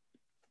more.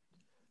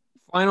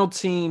 Final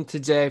team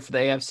today for the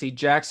AFC,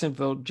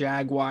 Jacksonville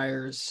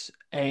Jaguars,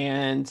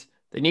 and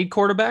they need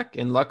quarterback.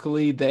 And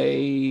luckily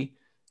they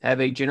have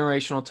a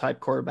generational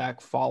type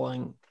quarterback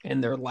falling in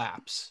their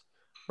laps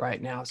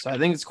right now. So I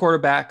think it's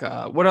quarterback.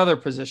 What other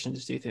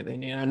positions do you think they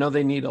need? I know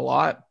they need a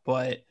lot,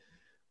 but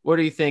what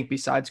do you think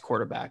besides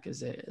quarterback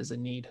is a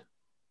need?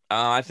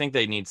 I think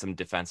they need some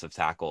defensive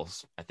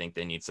tackles. I think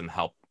they need some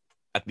help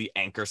at the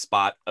anchor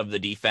spot of the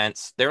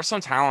defense. There's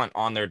some talent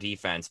on their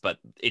defense, but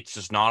it's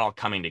just not all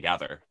coming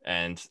together.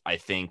 And I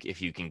think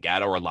if you can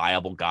get a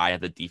reliable guy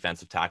at the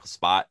defensive tackle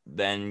spot,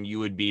 then you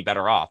would be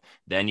better off.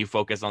 Then you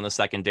focus on the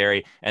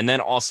secondary and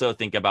then also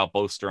think about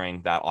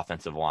bolstering that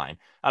offensive line.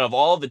 Out of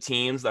all of the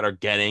teams that are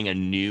getting a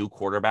new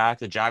quarterback,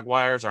 the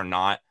Jaguars are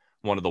not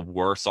one of the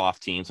worst off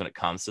teams when it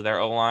comes to their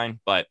O-line,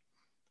 but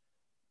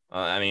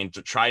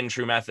tried and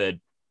true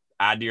method,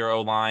 add to your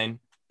O-line,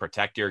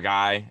 protect your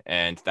guy.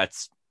 And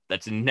that's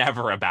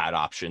never a bad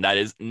option. That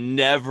is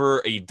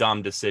never a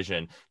dumb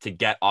decision to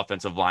get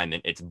offensive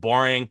linemen. It's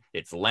boring.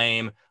 It's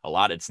lame.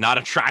 It's not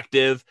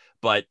attractive,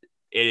 but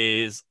it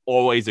is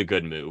always a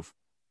good move.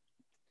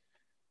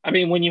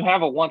 When you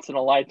have a once in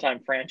a lifetime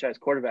franchise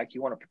quarterback,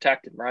 you want to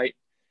protect him, right?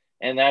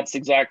 And that's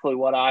exactly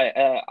what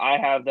I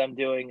have them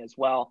doing as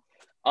well.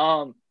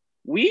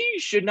 We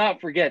should not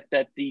forget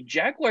that the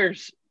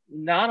Jaguars,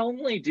 not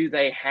only do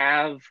they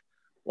have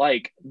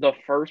the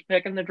first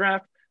pick in the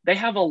draft, they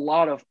have a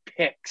lot of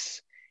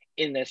picks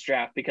in this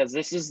draft because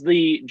this is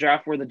the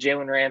draft where the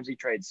Jalen Ramsey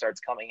trade starts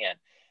coming in.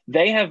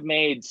 They have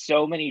made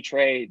so many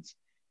trades,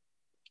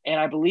 and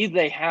I believe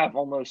they have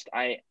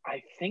I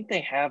think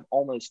they have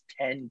almost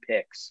 10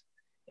 picks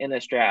in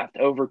this draft,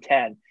 over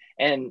 10.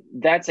 And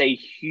that's a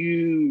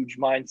huge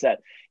mindset.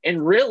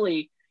 And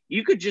really,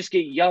 you could just get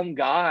young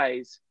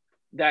guys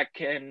that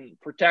can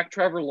protect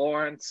Trevor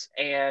Lawrence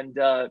and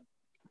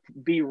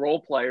be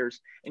role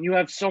players, and you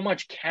have so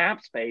much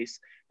cap space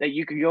that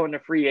you could go into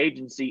free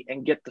agency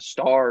and get the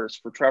stars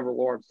for Trevor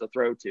Lawrence to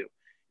throw to.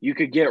 You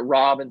could get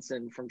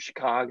Robinson from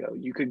Chicago.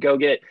 You could go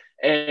get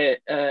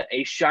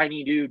a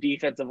shiny new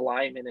defensive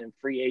lineman in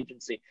free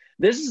agency.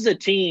 This is a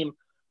team.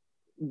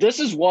 This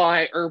is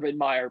why Urban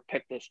Meyer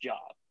picked this job,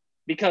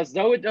 because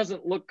though it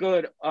doesn't look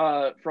good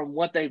from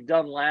what they've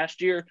done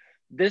last year,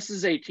 this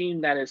is a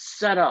team that is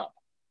set up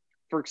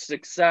for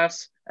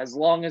success as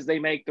long as they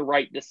make the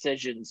right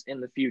decisions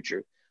in the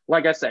future.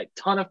 Like I said,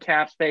 ton of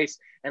cap space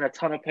and a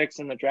ton of picks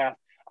in the draft.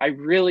 I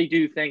really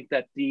do think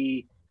that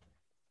the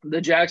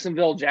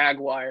Jacksonville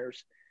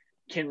Jaguars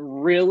can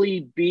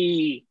really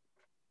be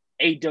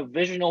a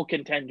divisional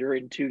contender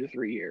in 2 to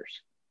 3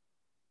 years.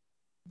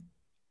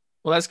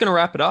 Well, that's going to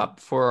wrap it up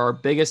for our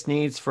biggest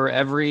needs for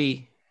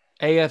every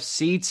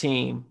AFC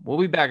team. We'll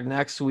be back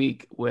next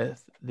week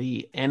with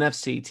the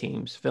NFC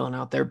teams filling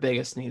out their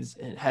biggest needs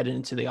and heading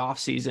into the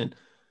offseason.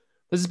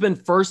 This has been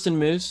First and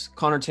Moose.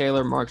 Connor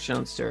Taylor, Mark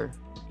Schoenster,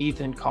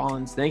 Ethan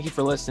Collins. Thank you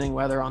for listening,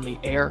 whether on the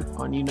air,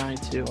 on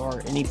U92,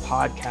 or any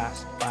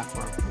podcast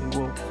platform. We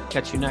will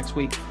catch you next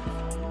week.